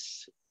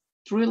noise,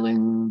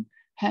 drilling,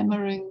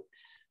 hammering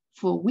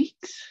for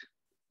weeks.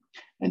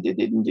 And they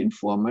didn't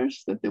inform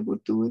us that they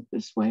would do it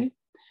this way.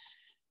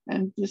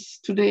 And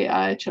today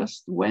I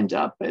just went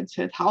up and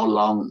said, how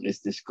long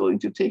is this going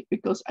to take?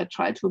 Because I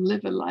try to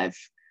live a life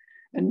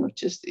and not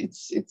just,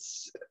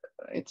 it's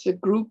a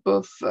group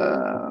of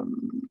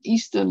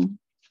Eastern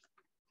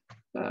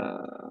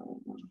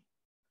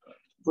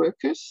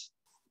workers,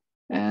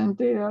 and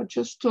they are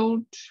just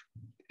told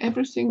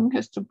everything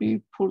has to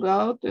be pulled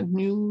out and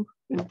new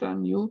and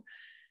done new.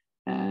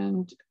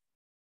 And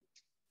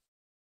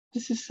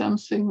this is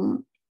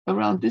something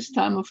around this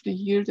time of the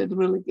year that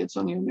really gets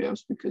on your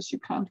nerves because you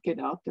can't get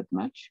out that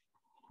much.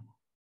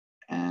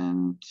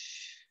 And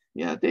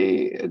yeah,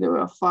 there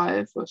were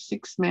 5 or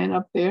 6 men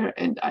up there,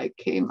 and I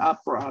came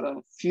up rather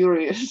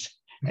furious,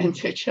 and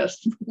they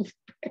just moved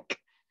back.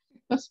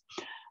 Because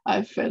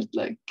I felt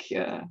like,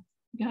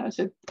 I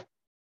said,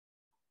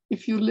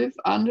 if you live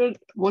under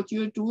what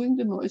you're doing,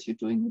 the noise you're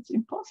doing, it's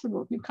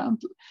impossible.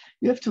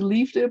 You have to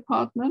leave the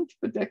apartment,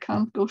 but I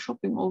can't go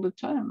shopping all the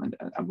time, and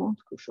I won't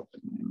go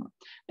shopping anymore.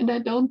 And I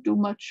don't do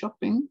much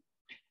shopping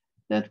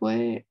that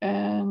way.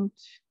 And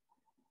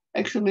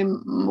actually,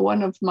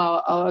 one of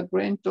our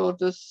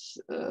granddaughters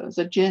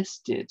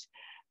suggested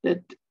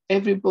that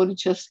everybody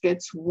just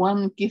gets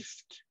one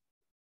gift.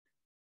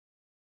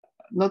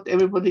 Not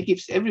everybody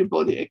gives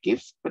everybody a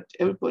gift, but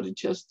everybody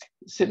just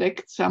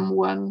selects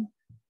someone,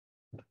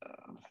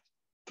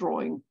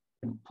 drawing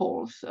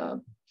polls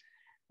to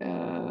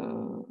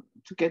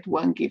get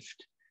one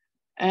gift.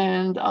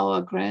 And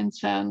our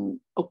grandson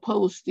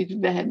opposed it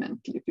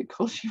vehemently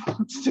because he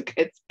wants to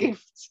get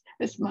gifts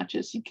as much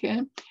as he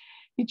can.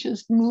 He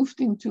just moved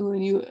in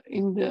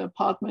the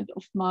apartment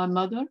of my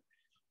mother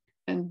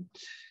and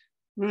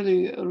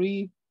really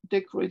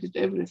redecorated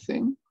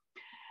everything.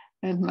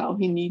 And now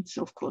he needs,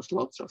 of course,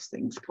 lots of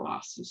things,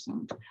 glasses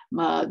and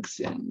mugs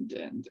and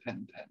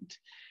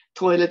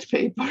toilet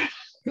paper,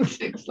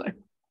 things like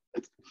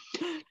that.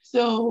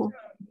 So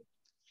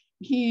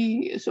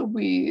we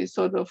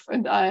sort of,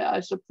 and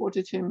I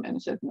supported him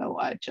and said, no,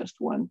 I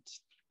just want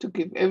to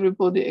give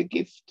everybody a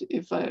gift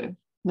if I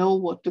know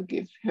what to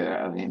give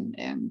her or him,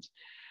 and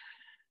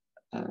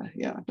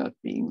not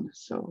being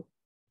so.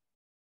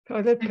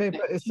 Toilet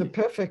paper is the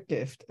perfect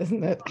gift,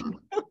 isn't it?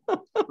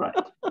 Right.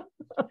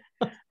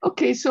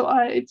 Okay, so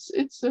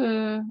it's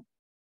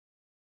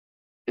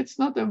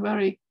not a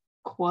very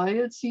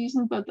quiet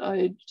season, but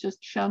I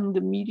just shun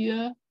the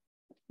media.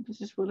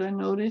 This is what I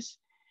notice,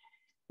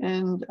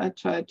 and I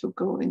try to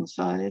go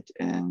inside,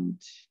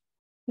 and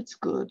it's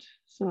good.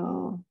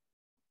 So.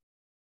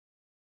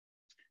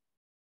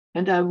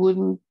 And I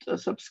wouldn't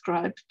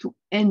subscribe to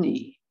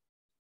any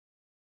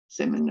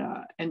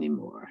seminar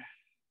anymore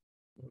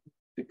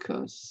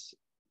because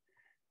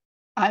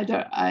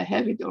either I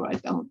have it or I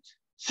don't.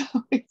 So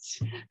it's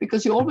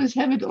because you always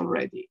have it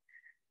already,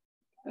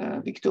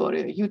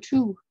 Victoria. You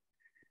too.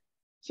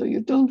 So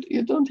you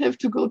don't have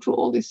to go to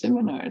all these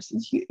seminars.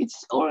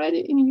 It's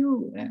already in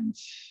you, and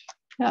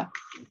yeah.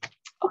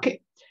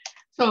 Okay.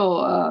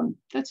 So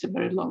that's a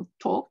very long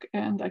talk,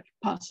 and I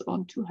pass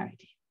on to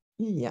Heidi.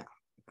 Yeah.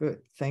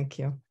 Good, thank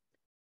you.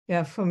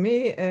 Yeah, for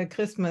me,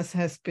 Christmas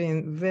has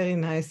been very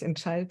nice in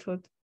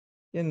childhood,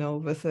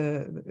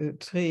 with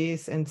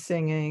trees and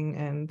singing,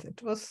 and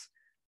it was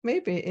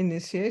maybe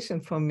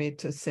initiation for me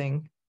to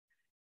sing.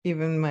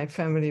 Even my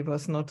family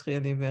was not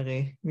really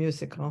very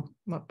musical,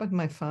 but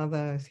my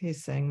father, he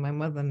sang, my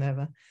mother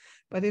never.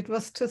 But it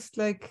was just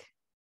like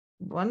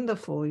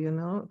wonderful,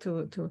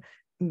 to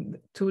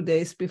 2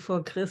 days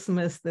before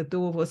Christmas, the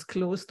door was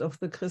closed of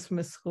the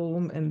Christmas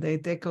room and they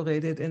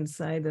decorated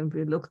inside, and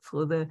we looked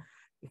through the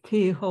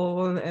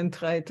keyhole and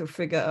tried to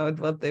figure out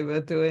what they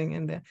were doing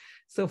in there.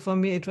 So for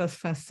me, it was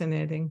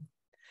fascinating.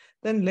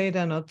 Then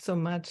later, not so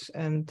much.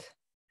 And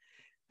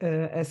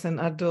as an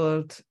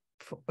adult,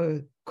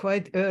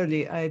 quite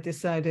early, I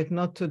decided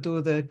not to do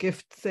the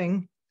gift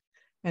thing.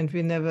 And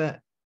we never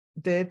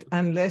did,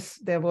 unless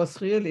there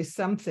was really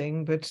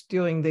something which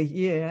during the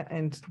year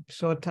and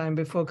short time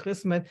before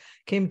Christmas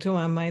came to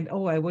my mind,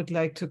 oh, I would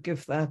like to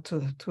give that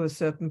to a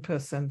certain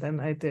person. Then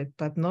I did,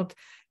 but not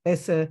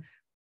as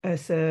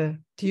a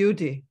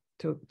duty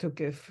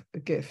give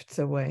gifts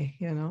away,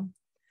 you know.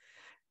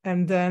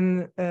 And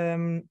then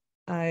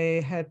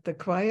I had the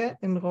choir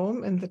in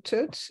Rome in the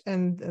church,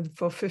 and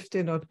for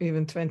 15 or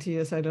even 20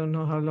 years, I don't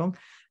know how long,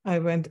 I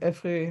went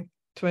every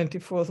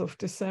 24th of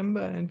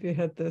December, and we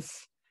had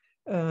this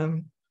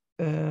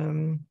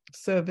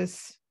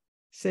service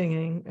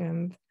singing,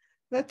 and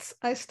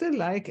I still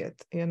like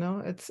it, you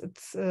know.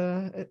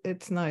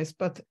 It's nice,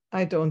 but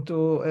I don't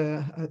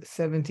do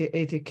 70,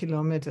 80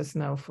 kilometers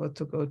now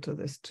to go to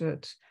this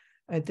church.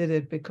 I did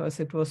it because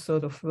it was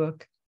sort of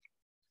work.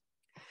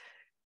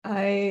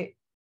 I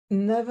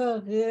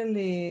never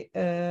really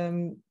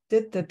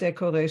did the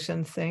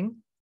decoration thing,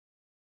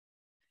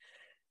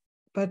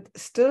 but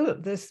still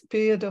this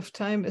period of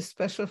time is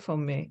special for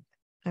me.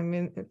 I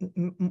mean,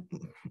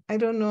 I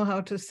don't know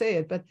how to say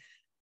it, but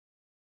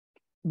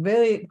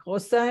very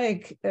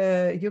prosaic,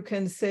 you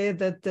can say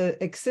that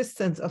the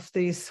existence of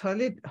these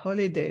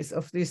holidays,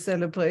 of these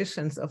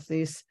celebrations, of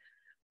these,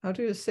 how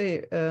do you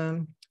say,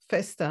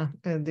 festa,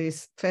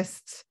 these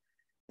fests,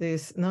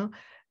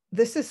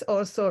 this is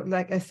also,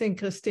 like I think,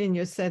 Christine,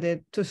 you said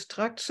it, to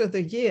structure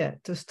the year,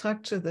 to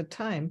structure the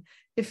time.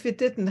 If we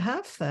didn't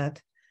have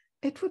that,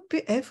 it would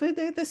be every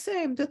day the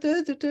same.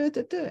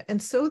 And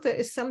so there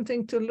is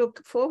something to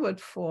look forward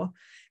for,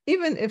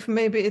 even if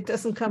maybe it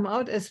doesn't come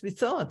out as we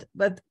thought,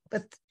 but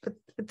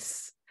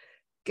it's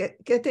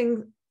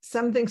getting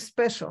something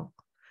special.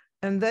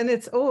 And then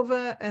it's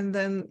over, and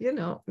then, you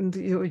know,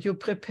 you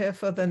prepare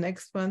for the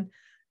next one.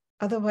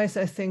 Otherwise,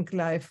 I think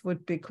life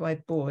would be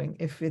quite boring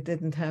if we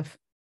didn't have.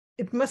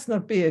 It must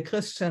not be a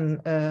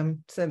Christian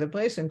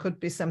celebration, could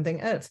be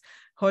something else.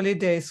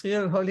 Holidays,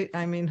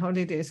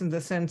 holidays in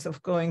the sense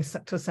of going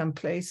to some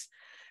place,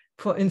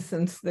 for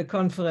instance, the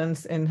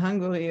conference in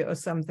Hungary or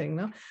something.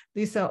 No,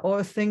 these are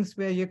all things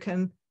where you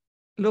can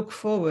look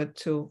forward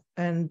to,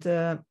 and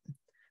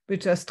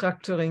which are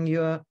structuring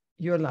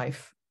your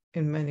life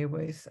in many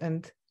ways.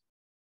 And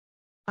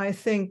I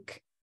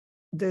think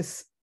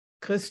this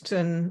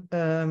Christian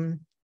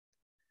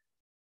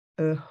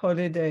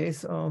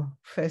holidays or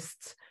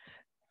fests,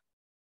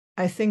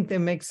 I think they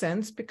make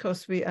sense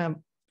because we are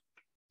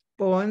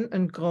born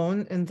and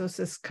grown into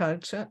this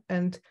culture,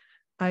 and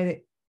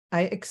I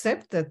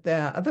accept that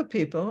there are other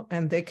people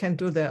and they can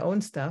do their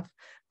own stuff,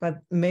 but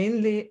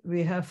mainly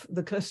we have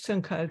the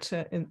Christian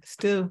culture in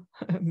still,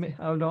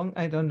 how long,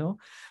 I don't know,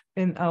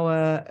 in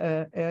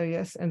our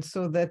areas, and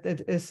so that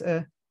it is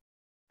a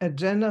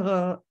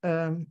general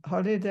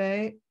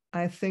holiday.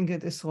 I think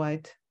it is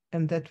right,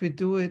 and that we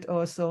do it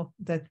also,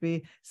 that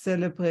we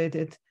celebrate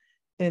it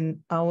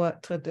in our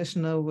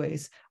traditional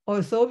ways.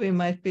 Although we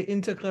might be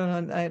integral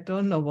and I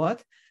don't know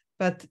what,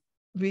 but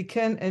we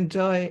can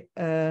enjoy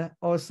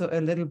also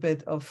a little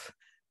bit of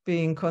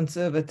being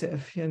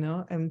conservative, you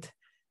know. And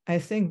I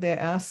think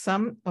there are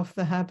some of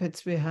the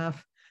habits we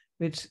have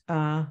which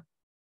are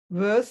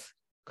worth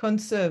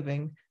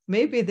conserving.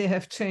 Maybe they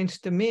have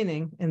changed the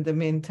meaning in the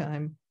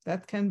meantime,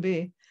 that can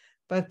be,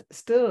 but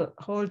still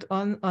hold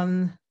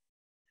on,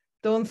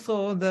 don't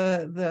throw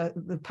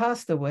the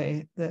past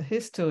away, the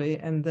history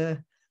and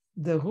the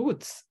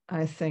roots.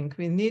 I think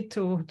we need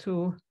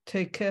to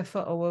take care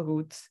for our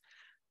roots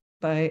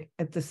by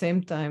at the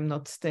same time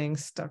not staying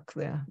stuck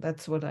there.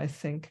 That's what I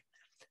think.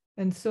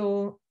 And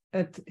so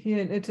here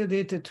in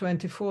Italy, the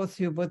 24th,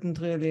 you wouldn't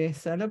really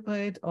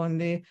celebrate.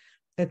 Only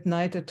at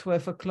night at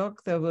 12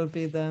 o'clock, there will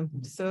be the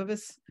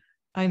service.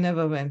 I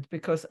never went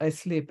because I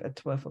sleep at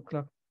 12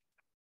 o'clock.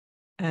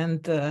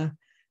 And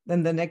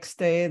then the next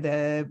day,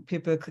 the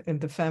people in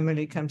the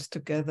family comes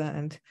together,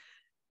 and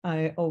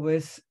I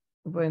always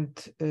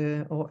went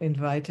or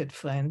invited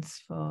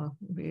friends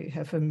we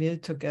have a meal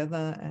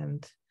together,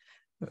 and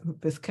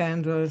with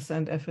candles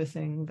and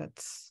everything.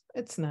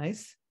 It's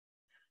nice.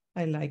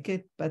 I like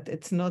it, but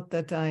it's not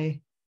that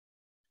I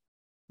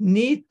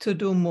need to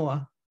do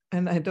more.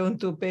 And I don't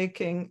do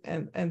baking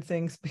and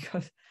things,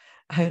 because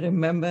I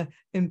remember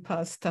in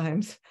past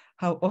times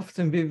how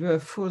often we were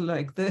full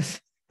like this.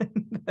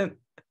 And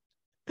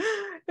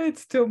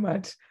it's too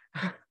much.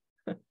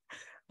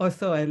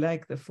 Also, I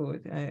like the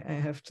food, I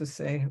have to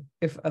say,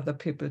 if other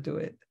people do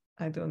it.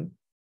 I don't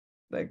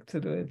like to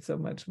do it so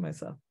much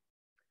myself.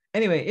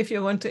 Anyway, if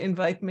you want to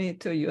invite me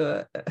to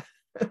your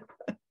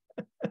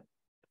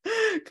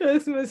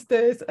Christmas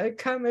days, I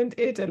come and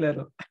eat a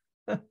little.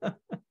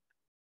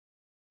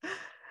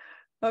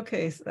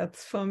 Okay, so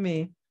that's for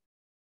me.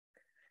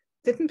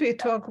 Didn't we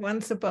talk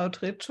once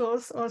about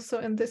rituals also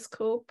in this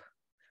group?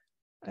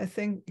 I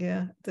think,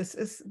 yeah,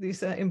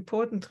 these are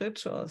important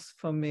rituals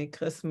for me,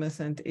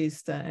 Christmas and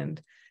Easter,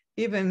 and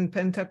even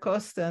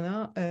Pentecost,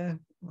 no?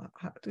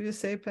 How do you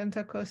say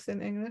Pentecost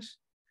in English?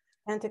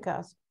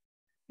 Pentecost.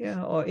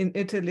 Yeah, or in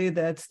Italy,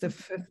 that's the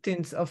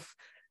 15th of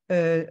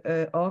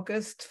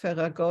August,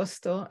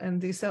 Ferragosto, and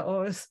these are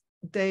all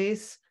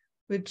days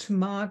which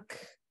mark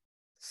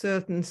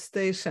certain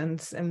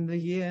stations in the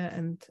year,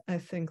 and I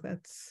think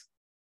that's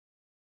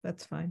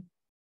fine.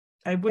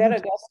 I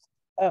wouldn't.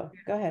 Oh,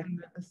 go ahead.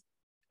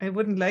 I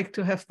wouldn't like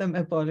to have them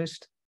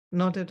abolished,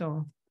 not at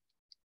all.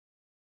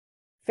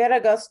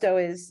 Ferragosto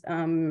is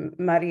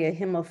Maria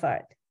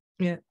Himmelfahrt.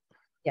 Yeah.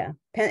 Yeah.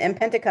 And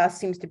Pentecost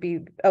seems to be,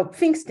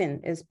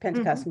 Pfingsten is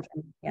Pentecost.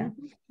 Yeah.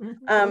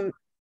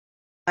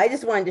 I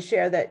just wanted to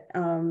share that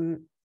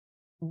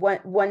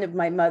one of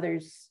my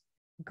mother's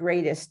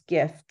greatest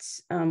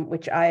gifts,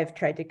 which I have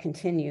tried to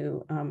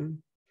continue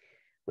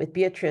with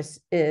Beatrice,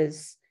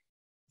 is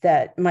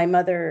that my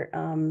mother,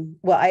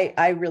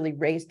 I really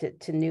raised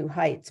it to new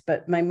heights,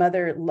 but my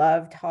mother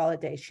loved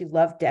holidays. She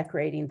loved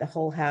decorating the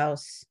whole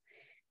house,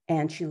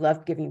 and she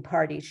loved giving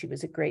parties. She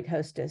was a great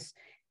hostess.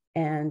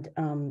 And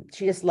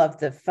she just loved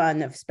the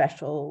fun of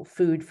special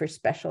food for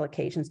special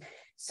occasions.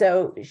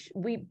 So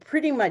we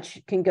pretty much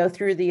can go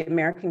through the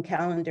American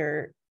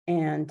calendar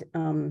and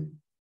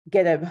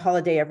get a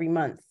holiday every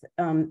month.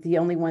 The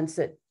only ones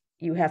that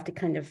you have to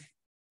kind of,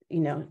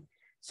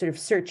 sort of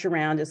search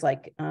around is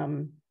like,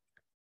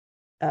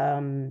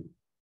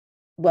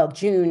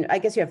 June. I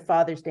guess you have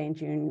Father's Day in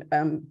June,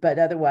 but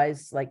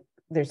otherwise, like,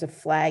 there's a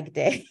Flag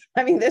Day.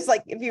 I mean, there's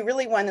like, if you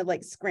really want to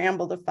like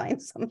scramble to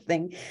find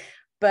something.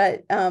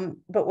 But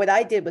what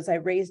I did was I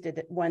raised it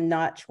at one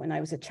notch when I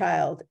was a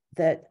child,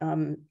 that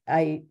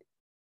I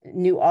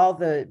knew all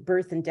the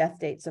birth and death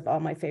dates of all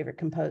my favorite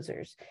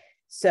composers.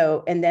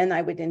 So, and then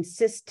I would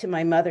insist to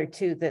my mother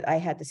too, that I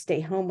had to stay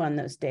home on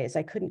those days.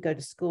 I couldn't go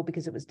to school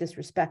because it was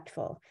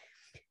disrespectful.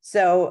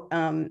 So,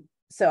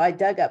 so I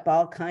dug up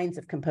all kinds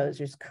of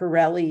composers,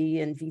 Corelli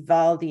and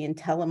Vivaldi and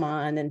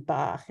Telemann and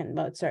Bach and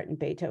Mozart and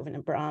Beethoven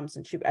and Brahms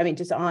and Schubert. I mean,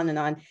 just on and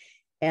on.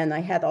 And I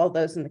had all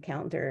those in the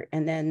calendar.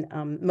 And then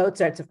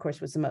Mozart's, of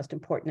course, was the most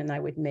important. And I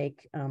would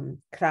make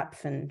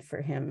Krapfen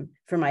for him,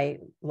 for my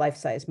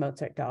life-size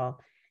Mozart doll,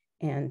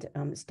 and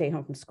stay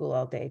home from school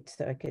all day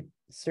so I could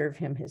serve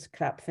him his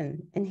Krapfen.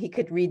 And he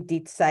could read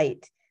Die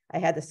Zeit. I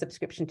had a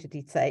subscription to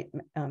Die Zeit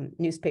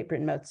newspaper,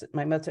 and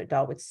my Mozart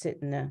doll would sit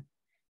in a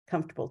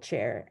comfortable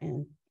chair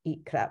and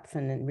eat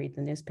Krapfen and read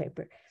the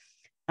newspaper.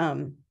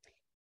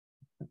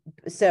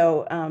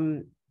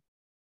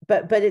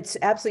 But it's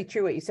absolutely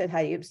true what you said,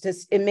 Heidi. It was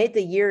just, it made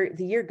the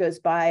year goes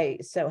by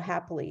so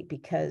happily,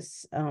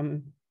 because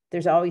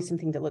there's always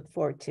something to look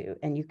forward to,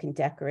 and you can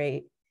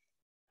decorate.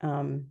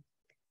 And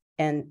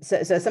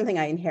so something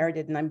I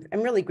inherited, and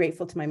I'm really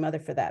grateful to my mother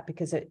for that,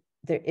 because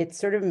it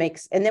sort of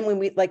makes, and then when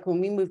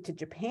we moved to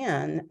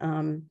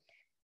Japan,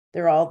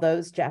 there are all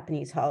those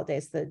Japanese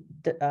holidays, the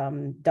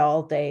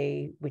Doll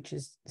Day, which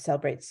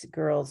celebrates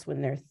girls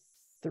when they're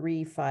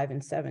 3, 5,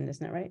 and 7,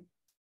 isn't that right?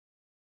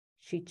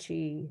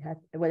 Chichi,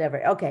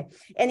 whatever. Okay.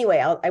 Anyway,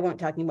 I won't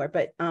talk anymore.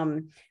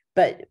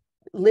 But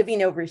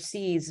living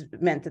overseas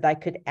meant that I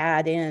could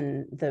add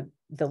in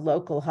the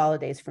local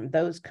holidays from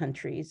those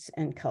countries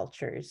and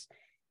cultures.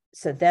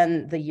 So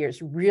then the year's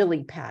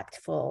really packed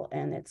full,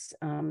 and it's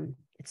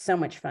so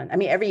much fun. I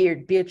mean, every year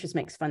Beatrice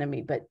makes fun of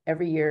me, but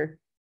every year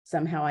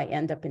somehow I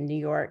end up in New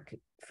York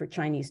for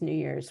Chinese New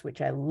Year's,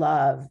 which I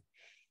love,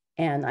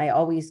 and I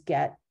always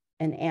get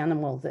an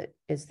animal that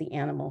is the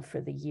animal for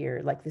the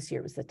year. Like this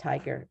year was the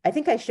tiger. I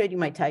think I showed you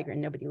my tiger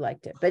and nobody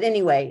liked it. But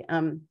anyway,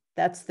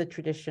 that's the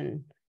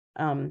tradition.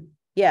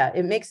 Yeah,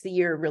 it makes the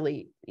year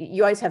really,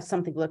 you always have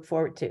something to look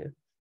forward to.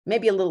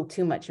 Maybe a little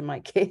too much in my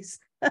case,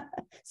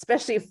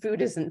 especially if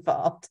food is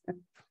involved.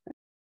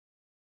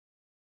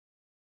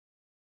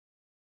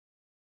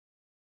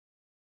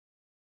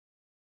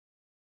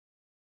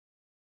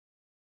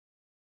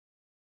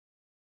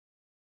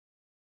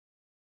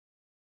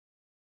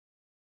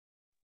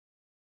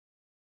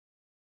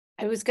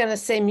 I was going to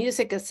say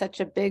music is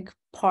such a big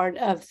part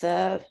of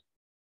the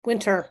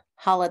winter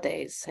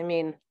holidays. I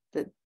mean,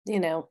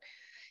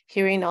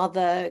 hearing all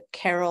the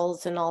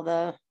carols and all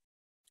the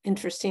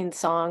interesting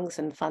songs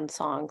and fun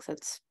songs,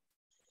 it's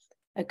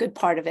a good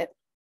part of it,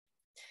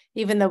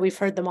 even though we've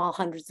heard them all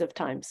hundreds of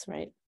times,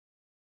 right?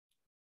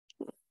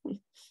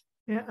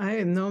 Yeah,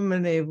 I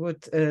normally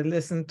would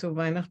listen to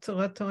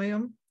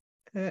Weihnachtsoratorium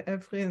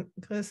every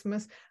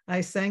Christmas.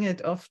 I sang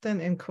it often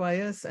in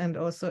choirs and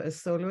also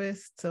as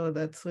soloist, so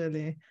that's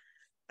really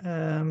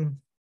and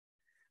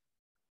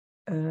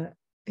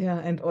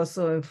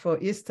also for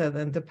Easter,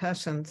 then the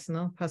Passions,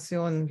 no?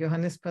 Passion,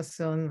 Johannes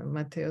Passion,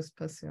 Matthäus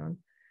Passion.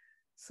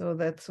 So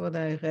that's what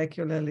I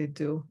regularly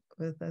do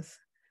with this.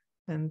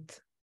 And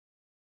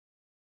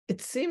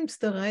it seems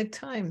the right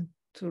time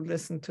to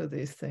listen to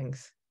these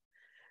things.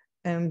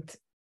 And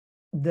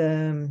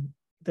the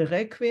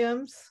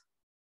requiems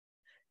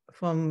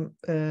from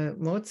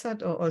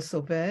Mozart or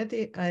also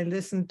Verdi, I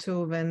listen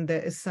to when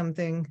there is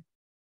something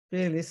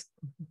really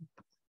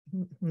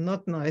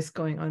not nice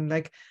going on,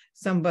 like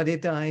somebody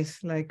dies,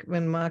 like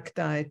when Mark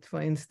died,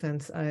 for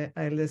instance, I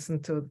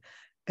listen to,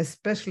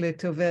 especially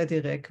to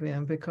Verdi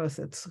Requiem, because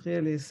it's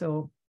really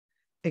so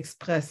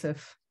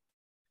expressive.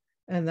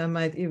 And I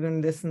might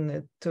even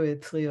listen to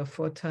it 3 or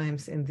 4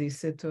 times in these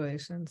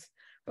situations.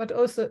 But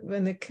also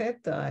when a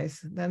cat dies,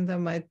 then there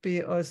might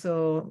be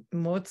also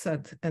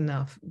Mozart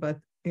enough, but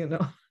I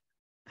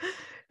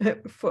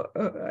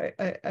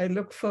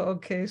look for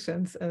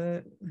occasions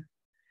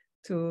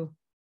to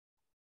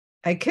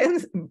I can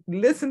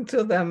listen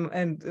to them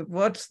and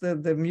watch the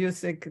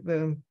music,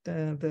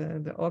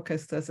 the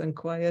orchestras and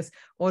choirs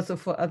also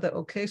for other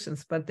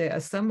occasions, but there are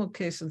some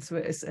occasions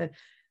where it's a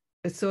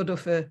sort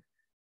of a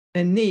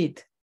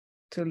need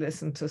to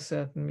listen to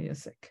certain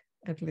music,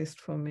 at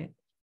least for me.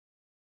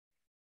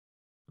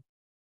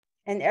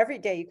 And every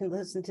day you can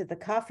listen to the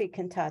Coffee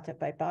Cantata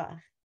by Bach.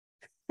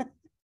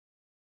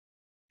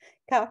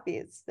 Coffee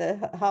is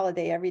the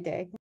holiday every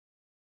day.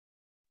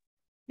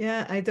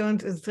 Yeah, I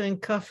don't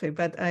drink coffee,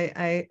 but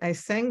I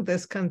sang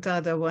this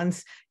cantata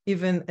once,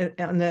 even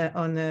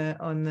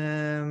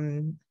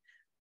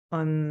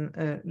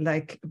on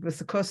like with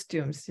the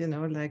costumes, you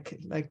know,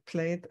 like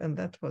played, and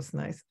that was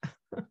nice.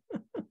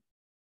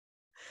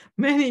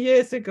 Many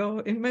years ago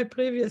in my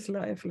previous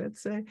life,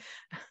 let's say.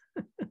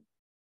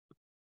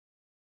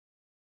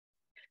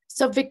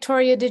 So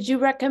Victoria, did you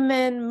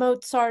recommend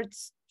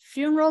Mozart's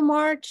Funeral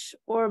March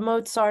or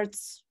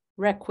Mozart's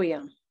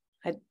Requiem?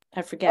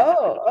 I forget.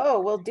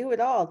 Oh, we'll do it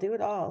all. Do it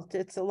all.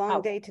 It's a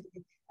long day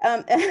today.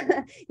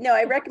 No,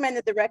 I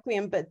recommended the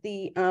Requiem, but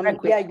the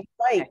yeah,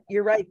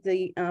 you're right.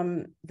 The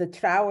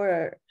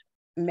Trauer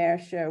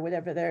Märsche,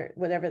 whatever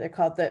they're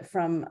called,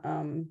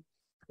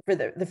 for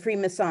the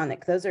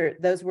Freemasonic.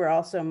 Those were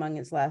also among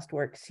his last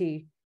works.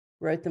 He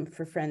wrote them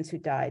for friends who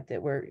died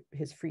that were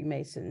his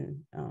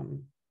Freemason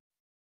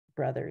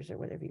brothers, or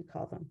whatever you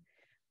call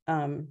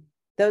them.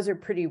 Those are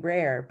pretty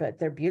rare, but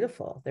they're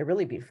beautiful. They're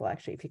really beautiful,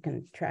 actually, if you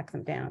can track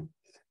them down.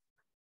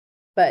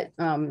 But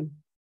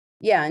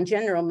yeah, in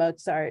general,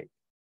 Mozart,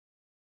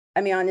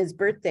 I mean, on his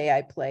birthday,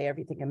 I play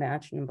everything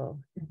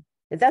imaginable.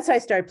 That's how I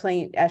started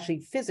playing,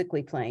 actually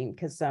physically playing,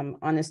 because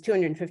on his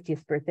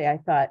 250th birthday, I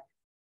thought,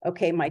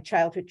 okay, my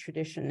childhood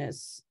tradition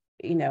is,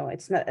 you know,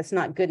 it's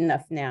not good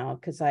enough now,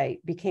 because I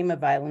became a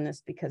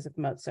violinist because of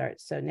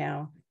Mozart. So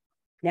now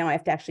I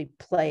have to actually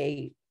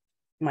play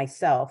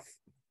myself.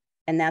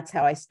 And that's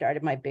how I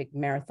started my big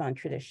marathon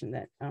tradition,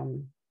 that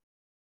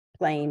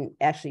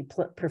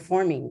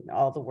performing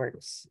all the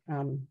works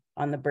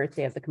on the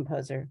birthday of the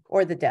composer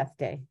or the death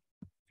day.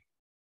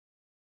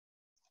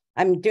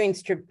 I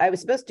was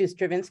supposed to do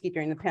Stravinsky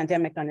during the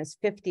pandemic on his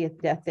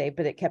 50th death day,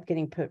 but it kept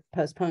getting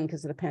postponed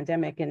because of the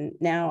pandemic. And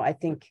now I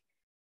think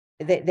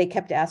they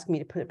kept asking me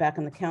to put it back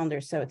on the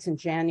calendar. So it's in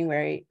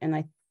January, and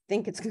I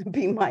think it's going to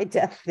be my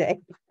death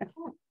day.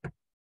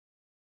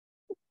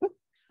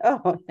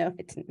 Oh, no, I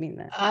didn't mean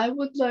that. I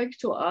would like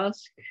to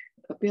ask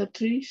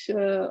Beatrice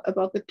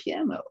about the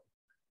piano.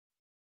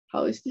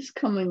 How is this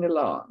coming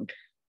along?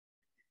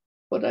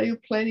 What are you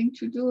planning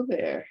to do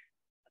there?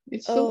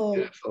 It's so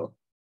beautiful.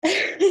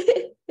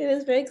 It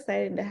is very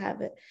exciting to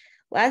have it.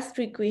 Last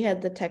week we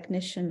had the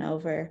technician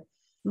over,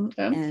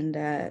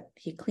 and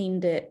he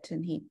cleaned it,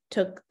 and he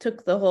took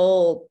the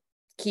whole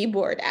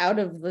keyboard out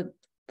of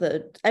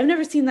the I've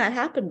never seen that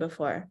happen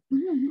before.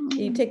 Mm-hmm.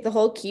 You take the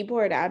whole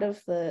keyboard out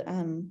of the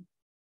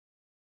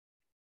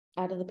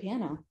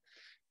piano,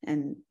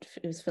 and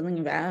it was filling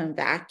around,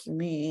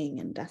 vacuuming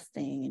and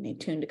dusting, and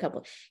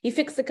he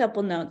fixed a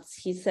couple notes.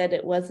 He said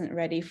it wasn't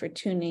ready for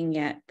tuning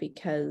yet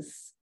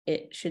because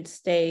it should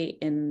stay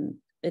in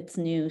its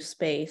new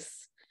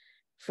space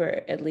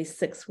for at least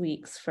 6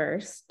 weeks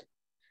first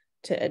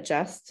to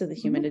adjust to the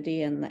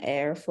humidity and the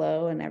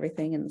airflow and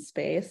everything in the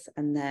space.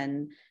 And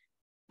then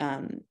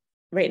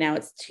right now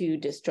it's too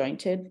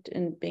disjointed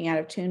and being out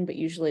of tune, but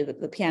usually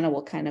the piano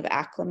will kind of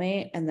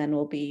acclimate and then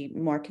will be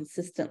more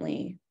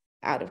consistently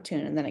out of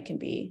tune, and then it can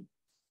be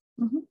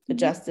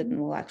adjusted and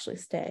will actually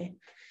stay.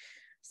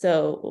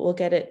 So we'll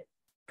get it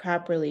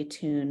properly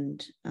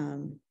tuned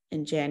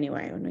in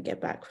January when we get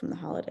back from the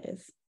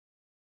holidays.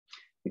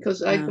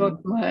 Because I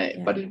got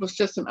but it was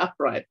just an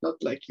upright,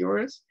 not like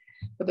yours,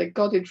 but I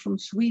got it from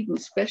Sweden,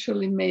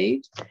 specially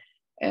made.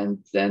 And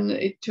then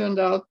it turned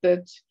out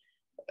that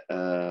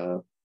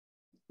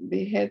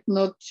they had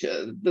not,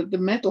 the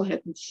metal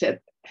hadn't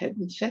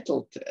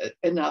settled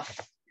enough.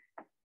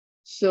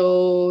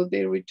 So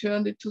they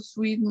returned it to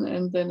Sweden,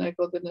 and then I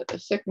got a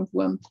second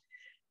one.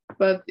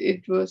 But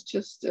it was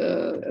just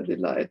a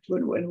delight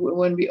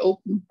when we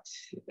opened.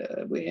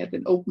 We had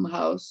an open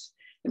house,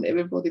 and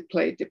everybody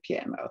played the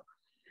piano.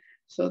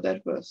 So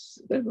that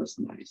was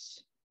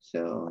nice.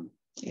 So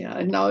yeah,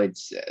 and now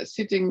it's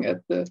sitting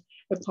at the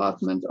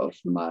apartment of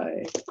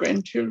my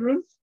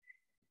grandchildren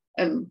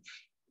and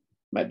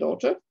my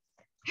daughter.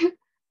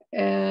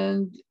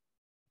 And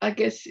I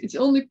guess it's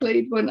only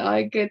played when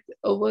I get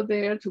over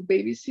there to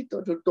babysit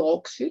or to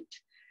dog sit,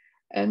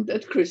 and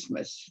at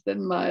Christmas.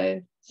 Then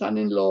my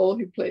son-in-law,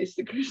 he plays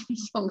the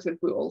Christmas songs that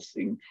we all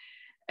sing.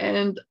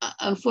 And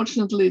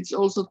unfortunately, it's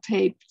also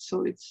taped,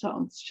 so it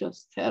sounds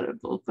just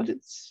terrible, but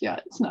it's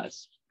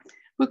nice.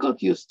 We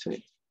got used to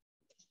it.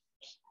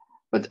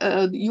 But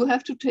you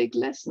have to take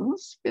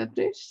lessons,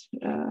 Beatrice.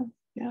 And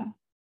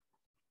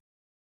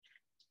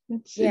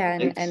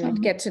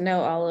get to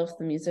know all of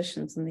the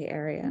musicians in the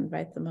area,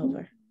 invite them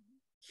over.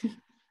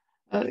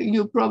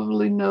 You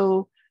probably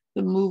know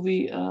the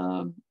movie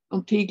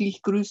Und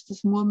täglich grüßt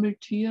das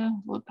Murmeltier.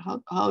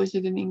 How is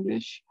it in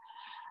English?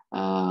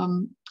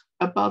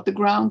 About the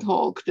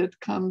groundhog that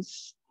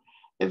comes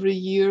every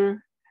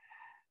year.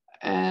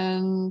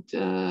 And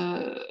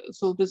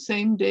so the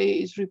same day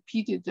is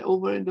repeated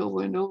over and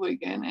over and over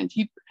again. And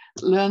he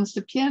learns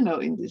the piano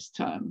in this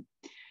time.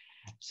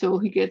 So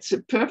he gets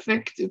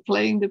perfect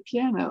playing the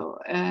piano.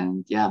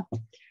 And yeah,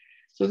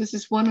 so this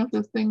is one of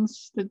the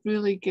things that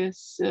really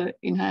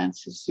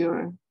enhances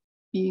your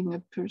being a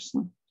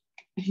person,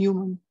 a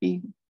human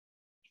being.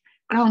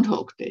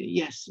 Groundhog Day,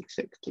 yes,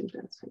 exactly,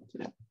 that's it,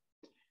 yeah.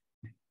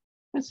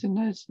 That's a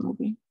nice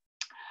movie.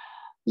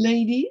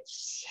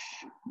 Ladies,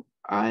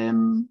 I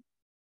am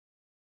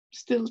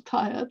still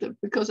tired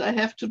because I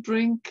have to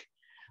drink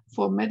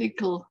for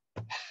medical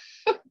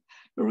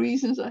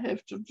reasons. I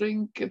have to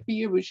drink a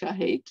beer, which I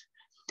hate.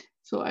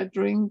 So I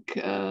drink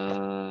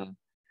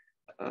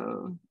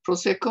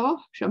Prosecco,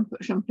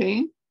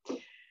 champagne,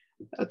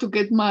 to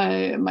get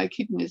my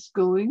kidneys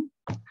going.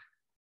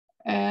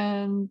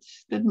 And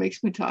that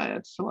makes me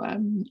tired. So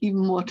I'm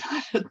even more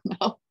tired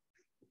now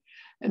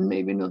and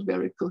maybe not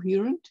very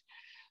coherent.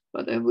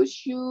 But I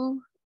wish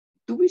you,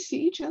 do we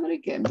see each other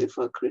again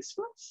before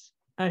Christmas?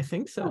 I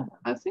think so. Yeah,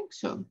 I think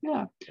so,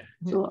 yeah.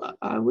 So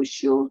I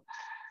wish you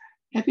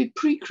happy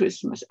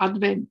pre-Christmas,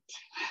 Advent.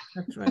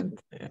 Advent,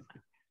 yeah.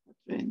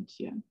 Advent,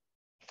 yeah.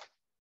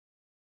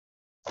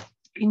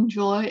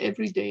 Enjoy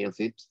every day of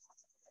it.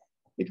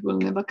 It will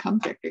never come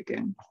back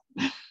again.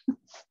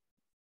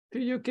 Do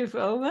you give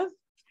over?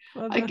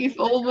 I give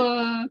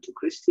over to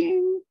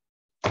Christine.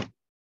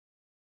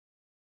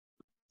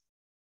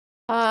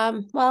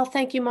 Well,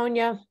 thank you,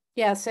 Monia.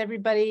 Yes,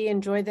 everybody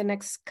enjoy the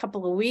next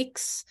couple of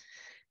weeks.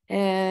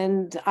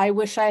 And I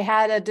wish I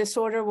had a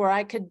disorder where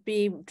I could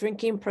be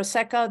drinking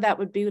Prosecco. That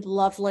would be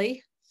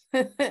lovely.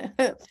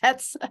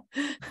 That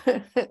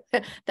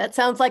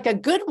sounds like a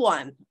good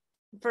one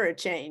for a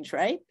change,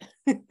 right?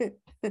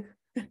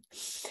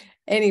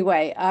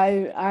 Anyway,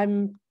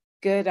 I'm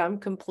good. I'm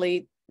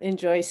complete.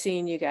 Enjoy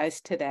seeing you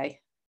guys today.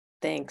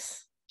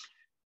 Thanks.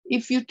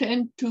 If you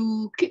tend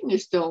to kidney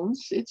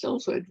stones, it's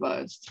also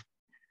advised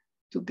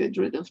to get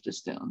rid of the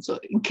stone. So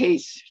in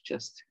case,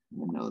 just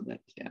know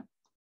that, yeah.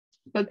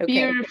 But okay.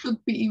 Beer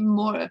should be even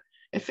more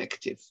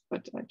effective.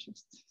 But I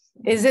just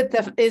is it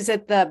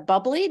the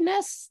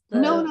bubbliness?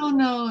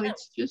 No.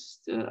 It's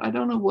just I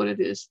don't know what it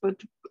is, but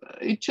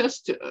it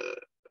just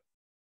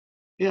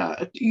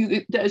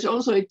there's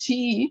also a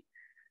tea,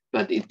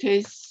 but it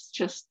tastes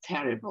just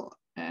terrible,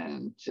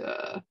 and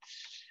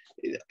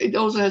it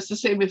also has the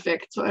same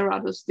effect. So I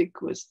rather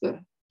stick with the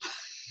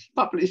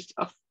bubbly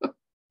stuff.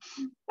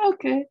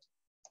 Okay.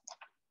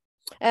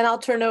 And I'll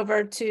turn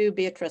over to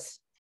Beatrice.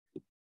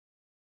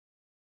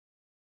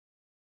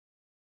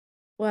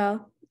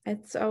 Well,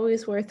 it's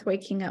always worth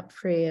waking up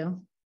for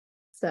you.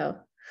 So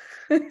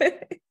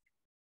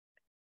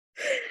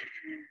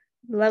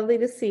lovely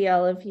to see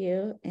all of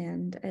you.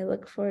 And I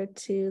look forward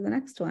to the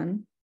next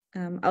one.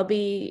 I'll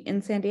be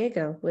in San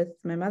Diego with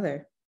my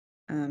mother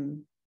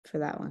for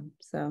that one.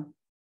 So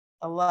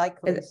a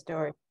likely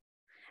story.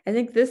 I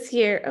think this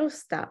year, I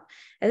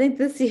think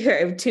this year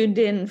I've tuned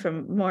in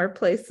from more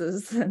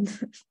places than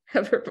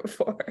ever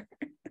before.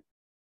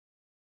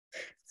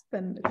 It's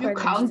been quite you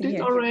counted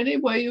already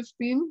where you've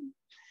been?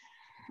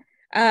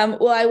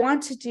 Well, I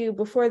want to do,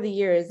 before the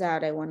year is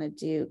out, I want to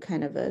do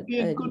kind of a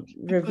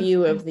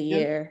review of the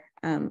year,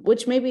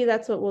 which maybe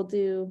that's what we'll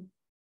do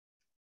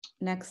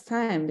next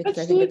time, because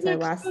I think it's our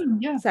last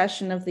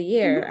session of the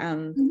year.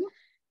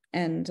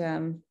 And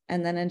then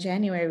in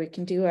January we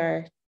can do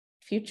our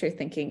future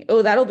thinking.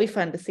 Oh, that'll be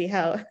fun to see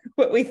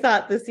what we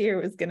thought this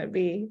year was going to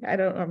be. I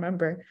don't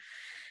remember.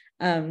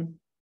 Yeah,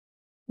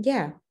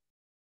 I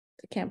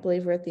can't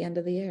believe we're at the end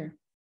of the year.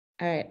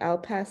 All right, I'll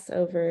pass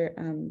over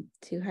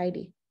to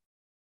Heidi.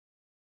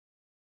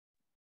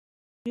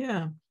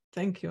 Yeah,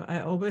 thank you.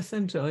 I always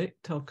enjoy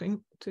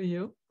talking to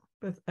you,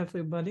 with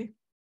everybody.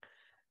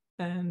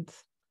 And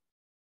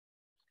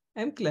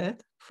I'm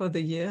glad for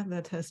the year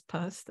that has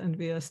passed and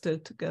we are still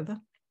together,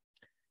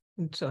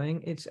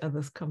 enjoying each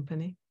other's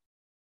company.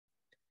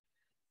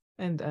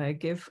 And I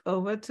give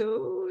over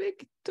to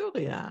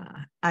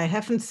Victoria. I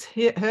haven't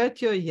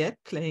heard you yet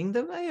playing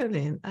the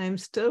violin. I'm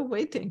still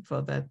waiting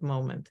for that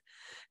moment.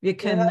 We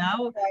can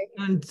now,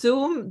 on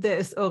Zoom, there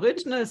is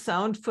original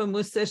sound for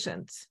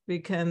musicians. We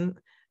can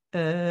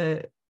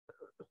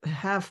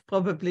have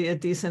probably a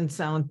decent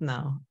sound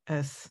now,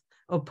 as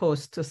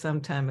opposed to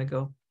some time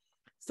ago.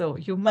 So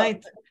you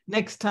might,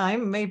 next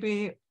time,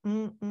 maybe...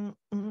 If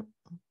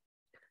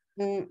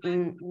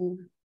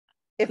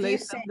you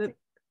sing,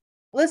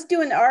 let's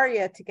do an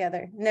aria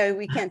together. No,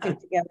 we can't do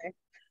it together.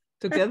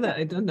 Together,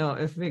 I don't know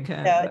if we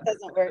can. No, it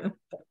doesn't work.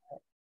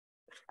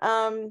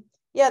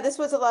 Yeah, this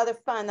was a lot of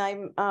fun.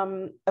 I'm,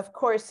 of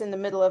course, in the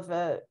middle of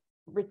a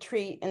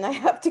retreat, and I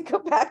have to go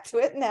back to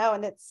it now.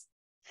 And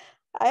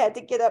I had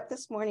to get up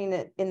this morning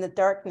in the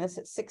darkness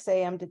at 6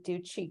 a.m. to do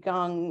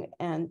Qigong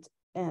and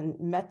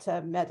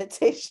metta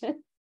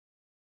meditation.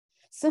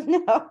 So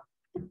now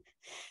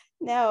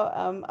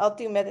I'll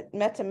do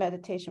metta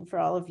meditation for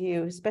all of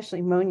you,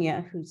 especially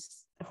Monia,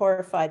 who's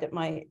horrified at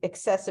my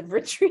excessive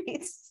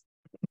retreats.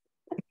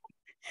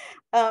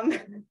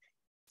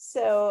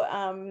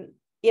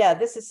 Yeah,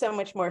 this is so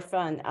much more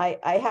fun.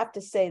 I have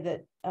to say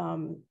that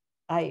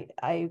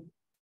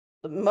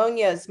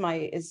Monia is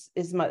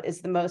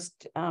the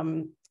most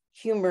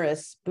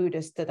humorous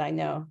Buddhist that I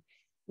know.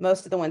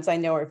 Most of the ones I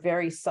know are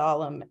very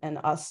solemn and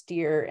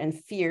austere and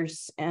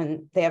fierce,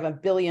 and they have a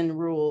billion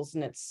rules,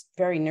 and it's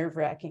very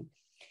nerve-wracking.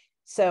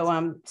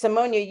 So, so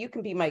Monia, you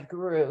can be my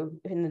guru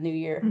in the new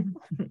year.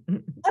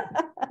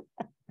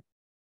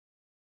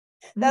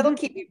 That'll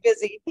keep you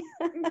busy.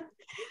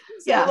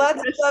 So yeah, lots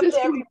of love this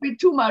to would be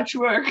too much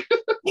work.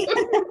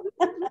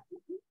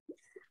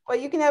 Well,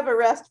 you can have a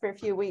rest for a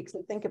few weeks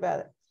and think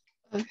about it.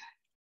 Okay.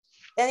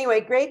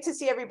 Anyway, great to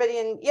see everybody.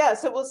 And yeah,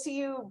 so we'll see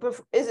you.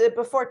 Is it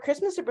before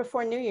Christmas or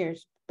before New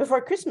Year's?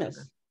 Before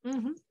Christmas.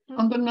 Mm-hmm.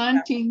 On the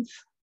 19th.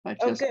 I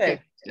Oh, just good.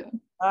 checked, yeah.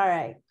 All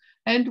right.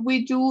 And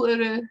we do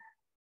a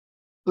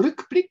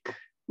Rückblick.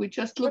 We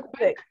just look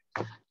back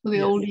to the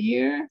Yes. old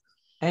year.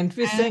 And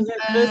we sing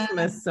a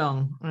Christmas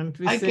song. And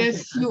we I sing a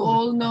guess you Christmas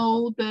all song.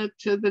 know that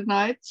the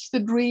nights, the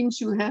dreams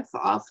you have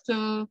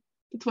after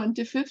the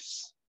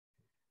 25th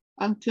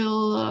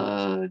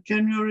until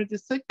January the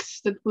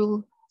 6th, that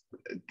will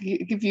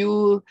give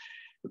you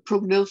a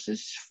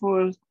prognosis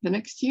for the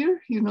next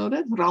year. You know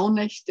that?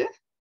 Rauhnächte.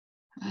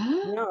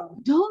 No.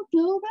 Don't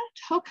know that?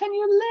 How can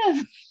you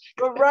live?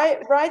 Well,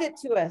 write it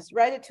to us.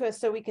 Write it to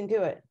us so we can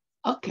do it.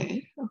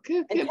 Okay. tell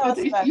But us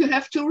about you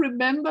have to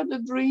remember the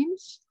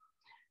dreams.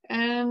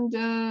 And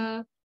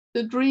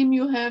the dream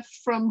you have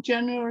from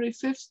January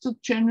 5th to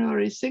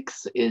January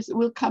 6th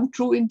will come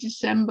true in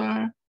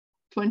December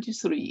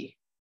 23.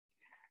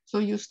 So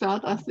you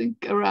start, I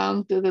think,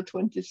 around the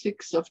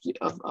 26th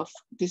of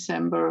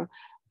December,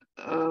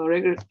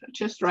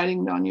 just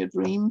writing down your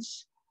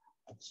dreams.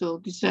 So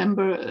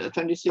December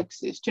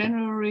 26th is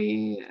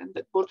January, and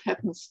what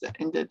happens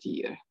in that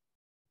year.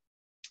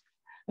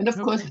 And of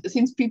course,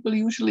 since people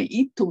usually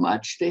eat too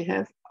much, they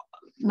have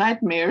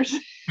nightmares.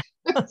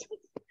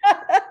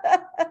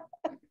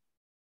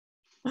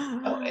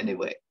 Oh,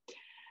 anyway,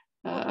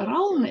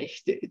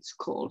 Rauhnächte it's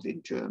called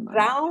in German.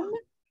 Raum?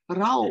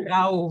 Rau.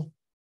 Rau.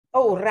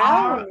 Oh,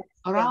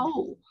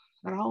 Raum.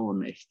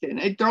 Rauhnächte. And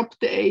I dropped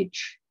the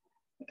H.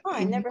 Oh,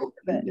 I never heard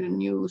of it. In the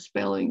new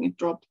spelling, it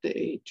dropped the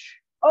H.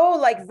 Oh,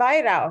 like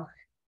Weihrauch.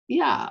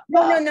 Yeah.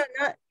 No,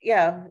 not,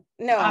 yeah,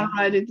 no. I'll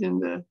write it in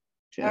the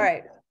chat. All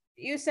right,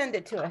 you send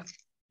it to us.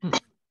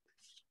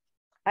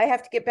 I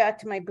have to get back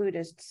to my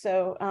Buddhist,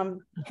 so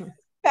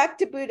back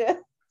to Buddha.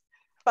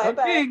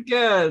 Bye-bye. Okay,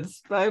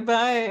 girls.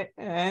 Bye-bye.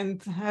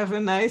 And have a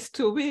nice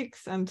 2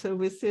 weeks until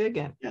we see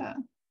again. Yeah.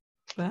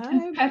 Bye.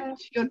 And pet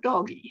your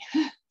doggy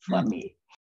for me.